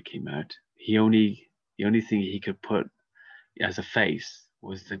documentary came out, the only thing he could put as a face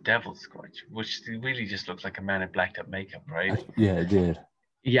was the devil scratch, which really just looks like a man in blacked up makeup, right? Yeah, it did.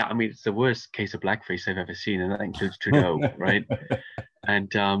 Yeah, I mean, it's the worst case of blackface I've ever seen, and that includes Trudeau, right?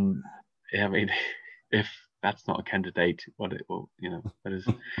 And I mean, if that's not a candidate, that is.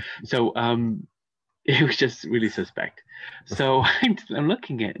 So it was just really suspect. So I'm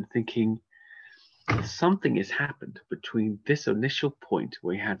looking at it and thinking, something has happened between this initial point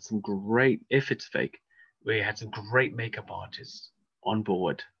where he had some great, if it's fake, where he had some great makeup artists on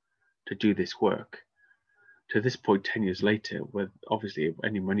board to do this work, to this point 10 years later, where obviously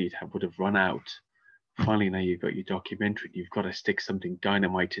any money you'd have would have run out. Finally, now you've got your documentary, you've got to stick something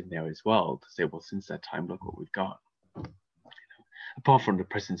dynamite in there as well to say, well, since that time, look what we've got. Apart from the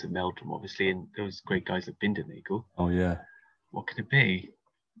presence of Meldrum, obviously, and those great guys at Bindernagle. Oh, yeah. What could it be?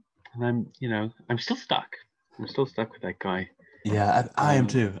 And I'm still stuck. I'm still stuck with that guy. Yeah, I am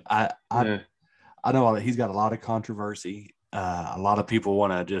too. I know he's got a lot of controversy. A lot of people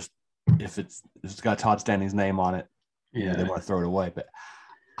want to just, if it's got Todd Standing's name on it, they want to throw it away. But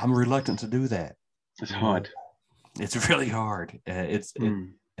I'm reluctant to do that. It's hard. It's really hard.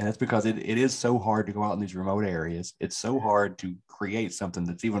 And that's because it is so hard to go out in these remote areas. It's so hard to create something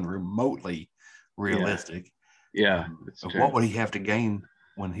that's even remotely realistic. Yeah. That's true. What would he have to gain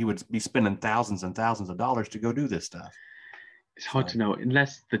when he would be spending thousands and thousands of dollars to go do this stuff? It's hard to know,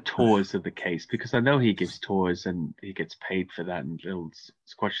 unless the tours are the case, because I know he gives tours and he gets paid for that and little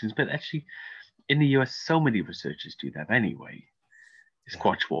squatches. But actually, in the US, so many researchers do that anyway.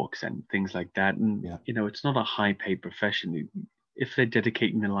 Squatch walks and things like that. And, it's not a high-paid profession. If they're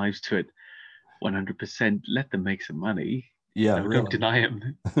dedicating their lives to it 100%, let them make some money. Yeah, really. Don't deny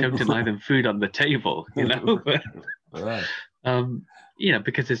them. Don't deny them food on the table, Right.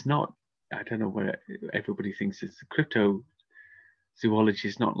 Because it's not, I don't know what everybody thinks is crypto zoology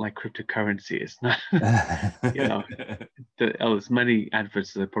is not like cryptocurrency. It's not, there's many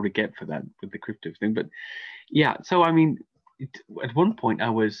adverts that I probably get for that with the crypto thing. But yeah, so I mean, at one point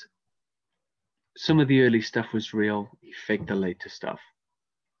some of the early stuff was real. He faked the later stuff.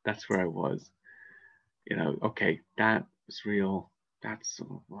 That's where I was. Okay, that was real. That's,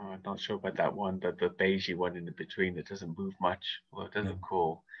 I'm not sure about that one, but the beigey one in the between that doesn't move much, although it does look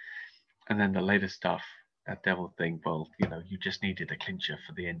cool. And then the later stuff, that devil thing, well, you just needed a clincher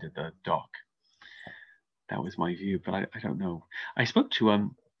for the end of the doc. That was my view, but I don't know. I spoke to I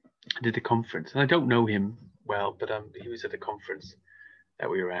did a conference, and I don't know him well, but he was at a conference that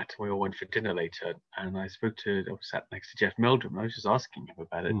we were at, and we all went for dinner later, and I sat next to Jeff Meldrum, and I was just asking him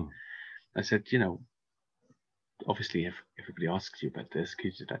about it. I said, obviously if everybody asks you about this,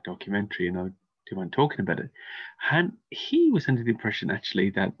 because you did that documentary, do you mind talking about it? And he was under the impression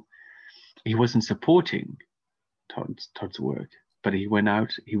actually that he wasn't supporting Todd's work, but he went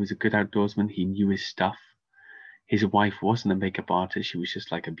out, he was a good outdoorsman, he knew his stuff. His wife wasn't a makeup artist, she was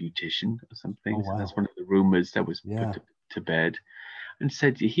just like a beautician or something. Oh, wow. So that's one of the rumors that was put to bed, and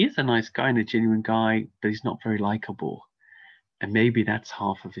said he's a nice guy and a genuine guy, but he's not very likable, and maybe that's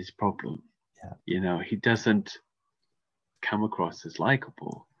half of his problem. He doesn't come across as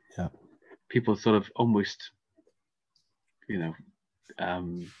likable. People sort of almost,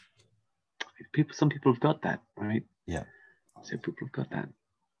 some people have got that, right? So people have got that,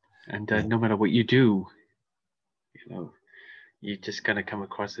 and no matter what you do, you're just gonna come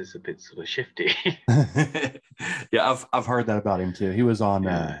across as a bit sort of shifty. Yeah, I've heard that about him too. He was on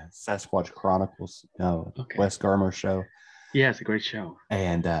Sasquatch Chronicles, Wes Garmer's show. Yeah, it's a great show,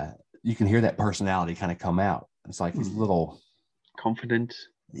 and you can hear that personality kind of come out. It's like he's a little confident.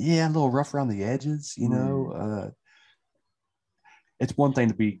 Yeah, a little rough around the edges, It's one thing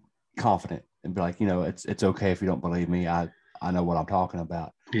to be confident and be like, it's okay if you don't believe me. I know what I'm talking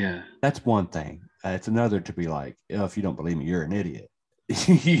about. Yeah. That's one thing. It's another to be like, if you don't believe me, you're an idiot.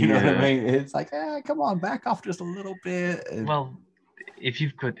 You know what I mean? It's like, come on, back off just a little bit. Well, if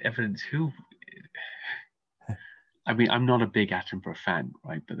you've got evidence, I'm not a big Attenborough fan,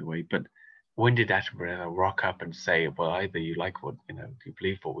 right, by the way, but when did Attenborough rock up and say, well, either you like what, you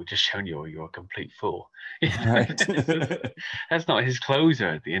believe what we've just shown you, or you're a complete fool? Right. That's not his closer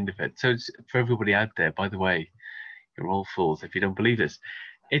at the end of it. So it's, for everybody out there, by the way, you're all fools if you don't believe this.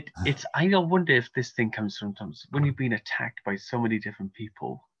 It's I wonder if this thing comes from sometimes when you've been attacked by so many different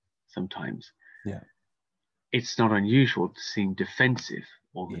people. Sometimes, yeah, it's not unusual to seem defensive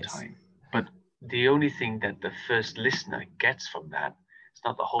all the Yes. time. But the only thing that the first listener gets from that, it's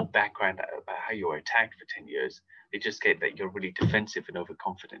not the whole background about how you were attacked for 10 years. They just get that you're really defensive and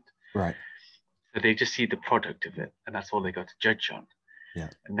overconfident. right. So they just see the product of it, and that's all they got to judge on. Yeah.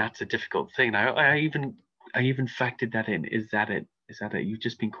 And that's a difficult thing. I even factored that in. Is that it? Is that it? You've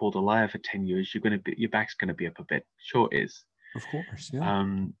just been called a liar for 10 years. Your back's gonna be up a bit. Sure is. Of course, yeah.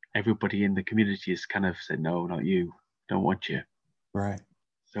 Everybody in the community has kind of said, no, not you. Don't want you. Right.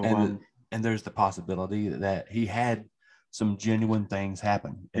 So and there's the possibility that he had some genuine things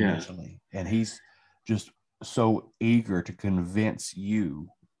happen initially, and he's just so eager to convince you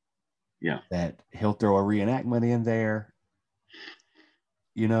that he'll throw a reenactment in there,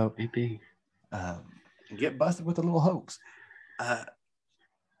 maybe and get busted with a little hoax. And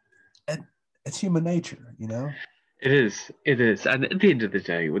it's human nature, It is. And at the end of the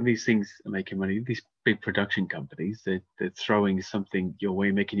day, when these things are making money, these big production companies, they're throwing something your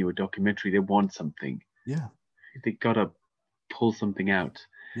way, making you a documentary. They want something. Yeah. They got to pull something out.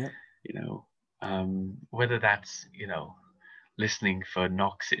 Yeah. Whether that's, listening for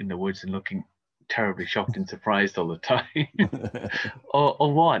knocks in the woods and looking terribly shocked and surprised all the time,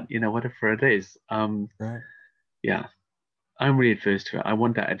 or what, whatever it is. Right. Yeah. I'm really adverse to it. I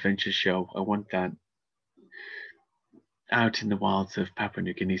want that adventure show. I want that out in the wilds of Papua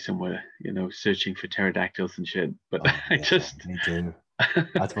New Guinea somewhere, searching for pterodactyls and shit. But me too.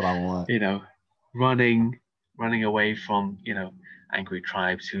 That's what I want. Running away from, angry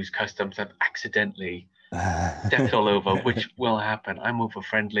tribes whose customs have accidentally stepped all over, which will happen. I'm over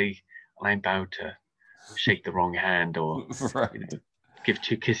friendly and I'm bound to shake the wrong hand or give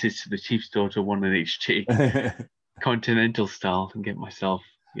 2 kisses to the chief's daughter, 1 on each cheek, continental style, and get myself,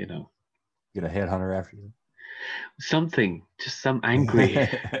 get a headhunter after you. Something, just some angry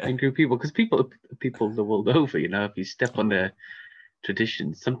people, because people the world over, if you step on their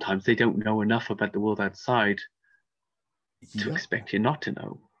traditions, sometimes they don't know enough about the world outside to expect you not to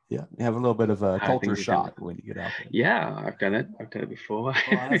know. Yeah, you have a little bit of a culture shock when you get out there. Yeah, I've done it before. I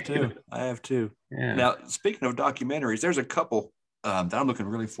have too. Yeah. Now, speaking of documentaries, there's a couple that I'm looking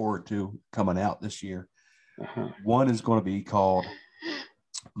really forward to coming out this year. One is going to be called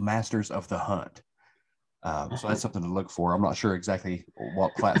Masters of the Hunt. So that's something to look for. I'm not sure exactly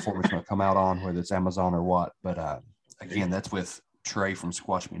what platform it's going to come out on, whether it's Amazon or what. But again, that's with Trey from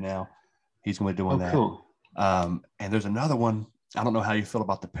Squash Me Now. He's going to be doing that. Cool. And there's another one. I don't know how you feel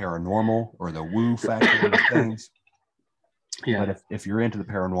about the paranormal or the woo factor of things. Yeah. But if you're into the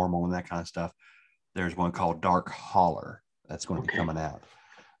paranormal and that kind of stuff, there's one called Dark Holler that's going to be coming out.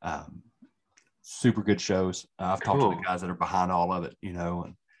 Super good shows. I've talked to the guys that are behind all of it,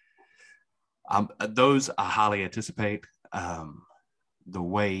 and those I highly anticipate. The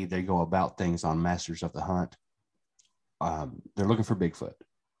way they go about things on Masters of the Hunt. They're looking for Bigfoot.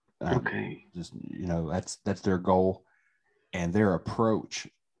 Just that's their goal, and their approach,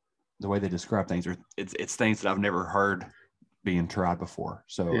 the way they describe things, it's things that I've never heard being tried before.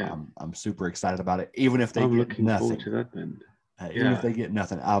 So I'm super excited about it. Even if they get nothing, to that then. Even if they get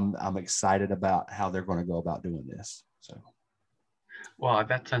nothing, I'm excited about how they're going to go about doing this. So. Well,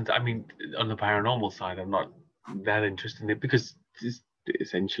 that sounds. I mean, on the paranormal side, I'm not that interested in it because it's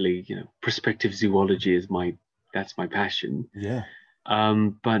essentially, prospective zoology is that's my passion. Yeah.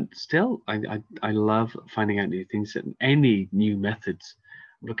 But still, I love finding out new things and any new methods.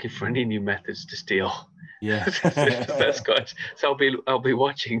 I'm looking for any new methods to steal. Yeah. That's good. So I'll be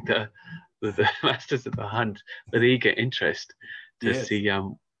watching the Masters of the Hunt with eager interest to see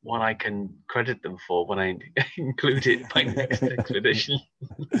what I can credit them for when I include it in my next expedition.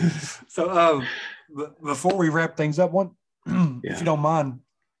 So before we wrap things up, if you don't mind,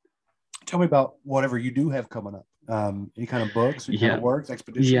 tell me about whatever you do have coming up. Any kind of books, any kind of works,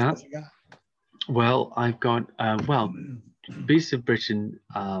 expeditions? Yeah. What you got? Well, I've got Beasts of Britain.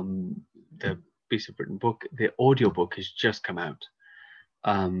 The Beasts of Britain book, the audio book has just come out.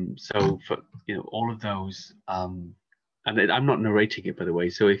 So for all of those, and I'm not narrating it, by the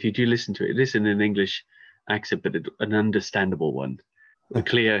way. So if you do listen to it, listen in an English accent, but an understandable one,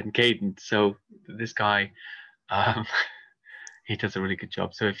 clear and cadence. So this guy, he does a really good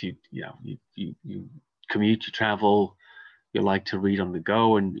job. So if you commute, you travel, you like to read on the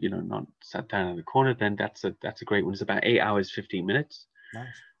go, and not sat down in the corner, then that's a great one. It's about 8 hours 15 minutes. Nice.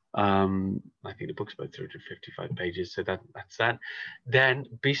 I think the book's about 355 pages, so that's that. Then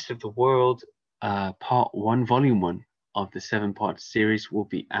Beast of the World, Part 1, Volume 1 of the 7-part series will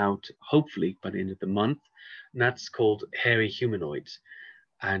be out hopefully by the end of the month, and that's called Hairy Humanoids.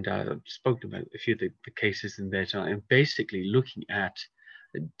 And I've spoken about a few of the cases in there tonight, and basically looking at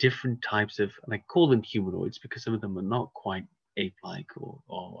the different types of, and I call them humanoids because some of them are not quite ape-like or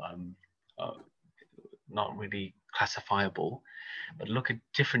not really classifiable, but look at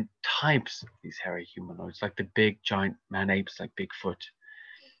different types of these hairy humanoids, like the big giant man apes like Bigfoot,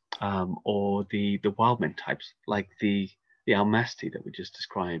 or the wildman types like the Almasti that we just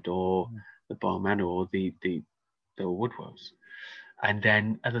described, or the Barmanu, or the woodwose. And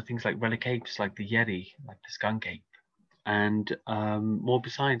then other things like relic apes like the Yeti, like the skunk ape, and more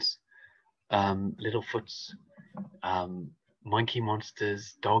besides, Littlefoots, monkey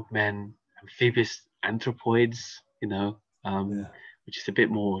monsters, dogmen, amphibious anthropoids, which is a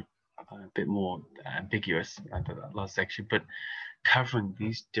bit more ambiguous, like that last section, but covering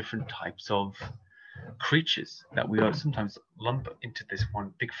these different types of creatures that we are sometimes lump into this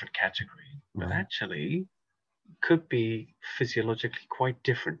one Bigfoot category, but actually could be physiologically quite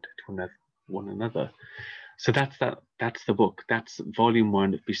different to one another. So that's the book. That's volume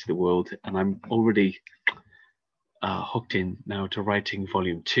 1 of Beast of the World, and I'm already hooked in now to writing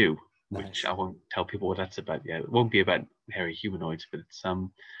volume 2, which I won't tell people what that's about yet. It won't be about hairy humanoids, but it's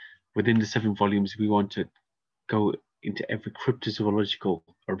within the 7 volumes we want to go into every cryptozoological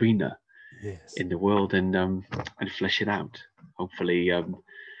arena in the world and flesh it out. Hopefully,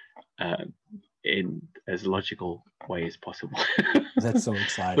 in as logical way as possible. That's so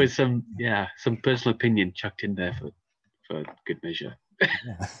exciting. With some personal opinion chucked in there for good measure.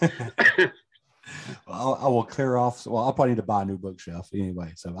 Well, I will clear off. Well, I'll probably need to buy a new bookshelf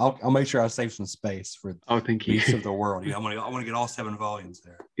anyway, so I'll make sure I save some space for thank you. Beasts of the World. I want to get all 7 volumes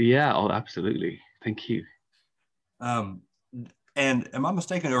there. Yeah, absolutely. Thank you. And am I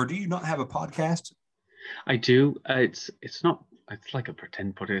mistaken, or do you not have a podcast? I do. It's like a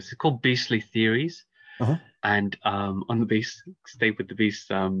pretend podcast. It's called Beastly Theories, and on the Beast, stay with the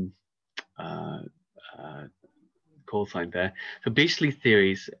Beast call sign there. For Beastly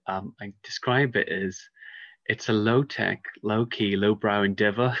Theories, I describe it as it's a low-tech, low-key, low-brow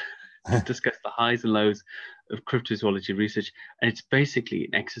endeavor to discuss the highs and lows of cryptozoology research, and it's basically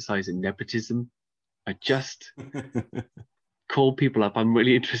an exercise in nepotism. I just call people up I'm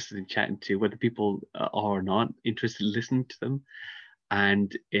really interested in chatting to, whether people are or not interested in listening to them,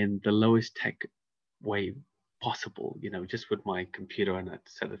 and in the lowest tech way possible, just with my computer and a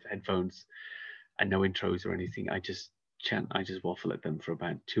set of headphones and no intros or anything. I just chat, I just waffle at them for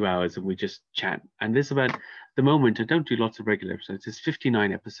about 2 hours and we just chat. And there's about, the moment, I don't do lots of regular episodes, there's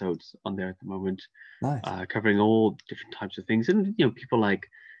 59 episodes on there at the moment. Nice. Covering all different types of things, and people like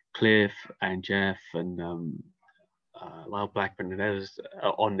Cliff and Jeff and Lyle Blackburn and others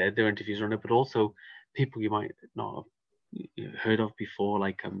on there. Their interviews are on it, but also people you might not have heard of before,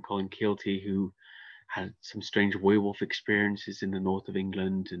 like Colin Keelty, who had some strange werewolf experiences in the north of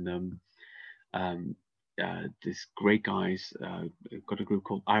England, and this great guys got a group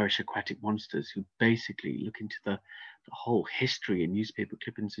called Irish Aquatic Monsters, who basically look into the whole history and newspaper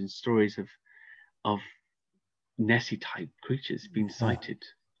clippings and stories of Nessie type creatures being sighted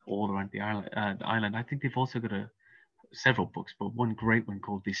all around the island. I think they've also got several books, but one great one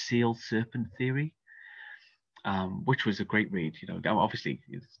called The Seal Serpent Theory, which was a great read. Obviously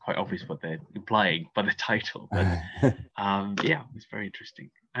it's quite obvious what they're implying by the title, but yeah, it was very interesting.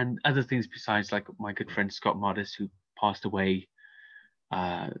 And other things besides, like my good friend Scott Modis, who passed away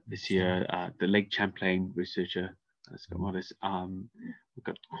this year, the Lake Champlain researcher, Scott Modis. We've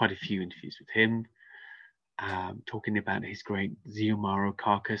got quite a few interviews with him, talking about his great Zeomaro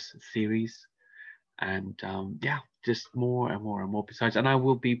carcass theories, and yeah, just more and more and more besides. And I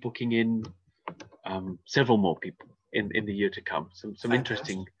will be booking in several more people in the year to come. Some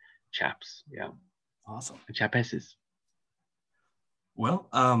interesting chaps. Yeah. Awesome. And chapesses. Well,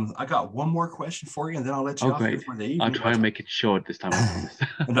 I got one more question for you, and then I'll let you off great. for the evening. I'll try and make it short this time. I promise.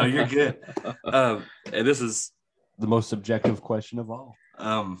 No, you're good. And this is the most subjective question of all.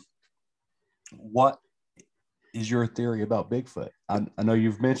 What is your theory about Bigfoot? I know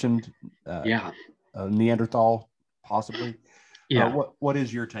you've mentioned Neanderthal, possibly. Yeah. What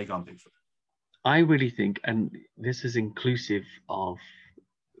is your take on Bigfoot? I really think, and this is inclusive of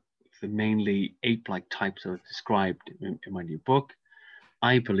the mainly ape-like types that are described in my new book,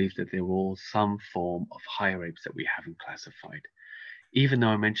 I believe that they're all some form of higher apes that we haven't classified. Even though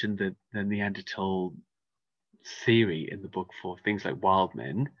I mentioned the Neanderthal theory in the book for things like wild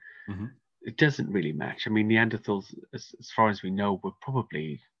men, it doesn't really match. I mean, Neanderthals, as far as we know, were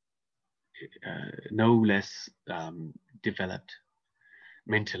probably no less developed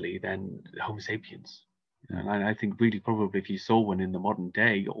mentally than Homo sapiens. And I think really probably if you saw one in the modern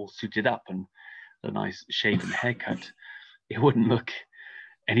day all suited up and a nice shaven haircut, it wouldn't look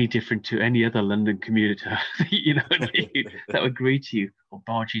any different to any other London commuter, that would greet you or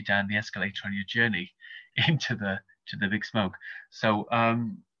barge you down the escalator on your journey into the big smoke. So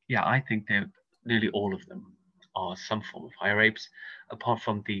I think that nearly all of them are some form of higher apes, apart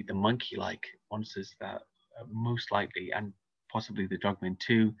from the monkey-like monsters that are most likely, and possibly the dogmen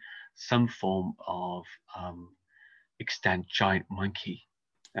too, some form of extant giant monkey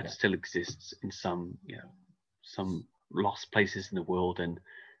that still exists in some lost places in the world, and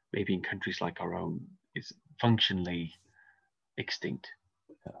maybe in countries like our own is functionally extinct.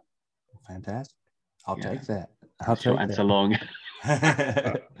 Yeah. Fantastic. I'll take that. Answer long.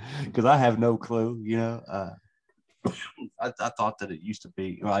 Because I have no clue, I thought that it used to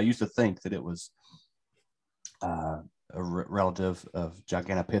be, I used to think that it was a relative of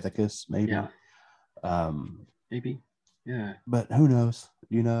Gigantopithecus, maybe. Yeah. Maybe. Yeah. But who knows?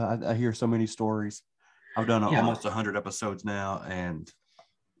 I hear so many stories. I've done almost 100 episodes now, and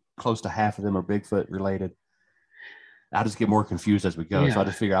close to half of them are Bigfoot related. I just get more confused as we go, so I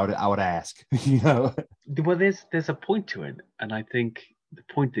just figure I would ask. Well, there's a point to it, and I think the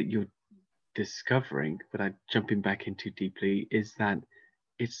point that you're discovering, without jumping back in too deeply, is that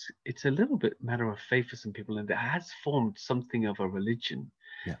it's a little bit matter of faith for some people, and it has formed something of a religion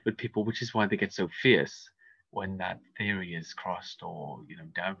with people, which is why they get so fierce when that theory is crossed or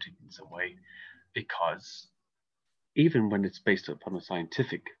doubted in some way, because even when it's based upon a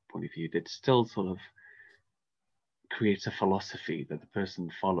scientific point of view, it still sort of creates a philosophy that the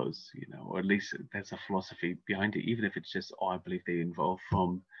person follows, or at least there's a philosophy behind it, even if it's just, I believe they evolved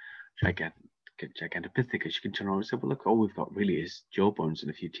from Gigantopithecus. You can turn around and say, well, look, all we've got really is jaw bones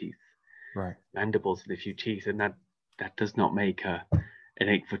and a few teeth, right? Mandibles and a few teeth, and that does not make an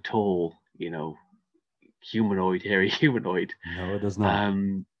 8 foot tall, hairy humanoid. No, it does not.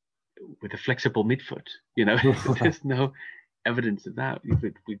 With a flexible midfoot, there's no evidence of that.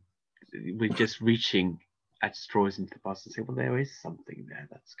 We're just reaching at straws into the past and say, well, there is something there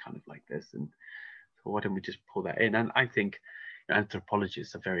that's kind of like this, and so why don't we just pull that in? And I think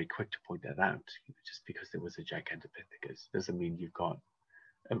anthropologists are very quick to point that out. Just because there was a Gigantopithecus doesn't mean you've got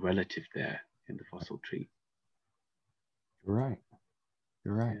a relative there in the fossil tree. You're right.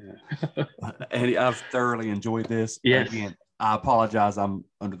 Yeah. Andy, I've thoroughly enjoyed this. Yes. Again, I apologize. I'm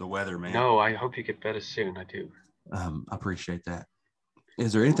under the weather, man. No, I hope you get better soon. I do. I appreciate that.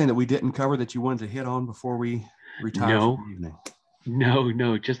 Is there anything that we didn't cover that you wanted to hit on before we retire for the evening?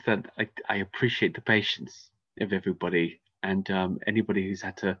 No, just that I appreciate the patience of everybody, and anybody who's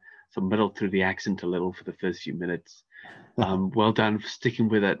had to sort of muddle through the accent a little for the first few minutes. Well done for sticking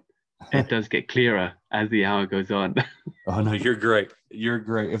with it. It does get clearer as the hour goes on. Oh, no, you're great. You're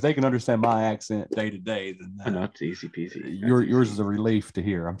great. If they can understand my accent day to day, then that's easy peasy. Yours is a relief to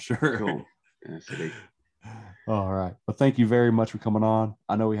hear, I'm sure. Cool. Absolutely. All right. Well, thank you very much for coming on.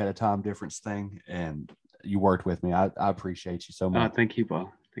 I know we had a time difference thing, and you worked with me. I appreciate you so much. Thank you, Bob.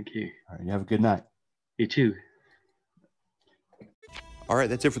 Thank you. All right. You have a good night. You too. All right.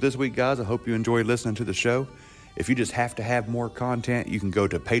 That's it for this week, guys. I hope you enjoyed listening to the show. If you just have to have more content, you can go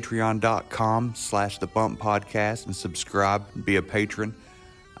to patreon.com/thebumppodcast and subscribe and be a patron.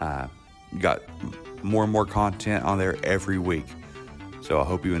 You got more and more content on there every week. So I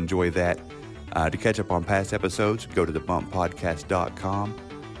hope you enjoy that. To catch up on past episodes, go to thebumppodcast.com,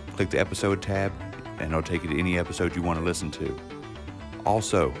 click the episode tab, and it'll take you to any episode you want to listen to.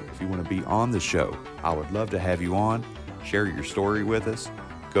 Also, if you want to be on the show, I would love to have you on. Share your story with us.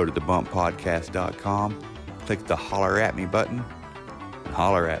 Go to thebumppodcast.com, click the holler at me button, and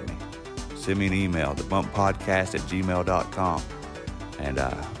holler at me. Send me an email, thebumppodcast@gmail.com, and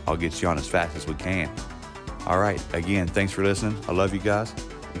I'll get you on as fast as we can. All right, again, thanks for listening. I love you guys.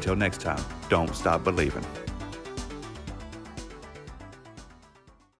 Until next time, don't stop believing.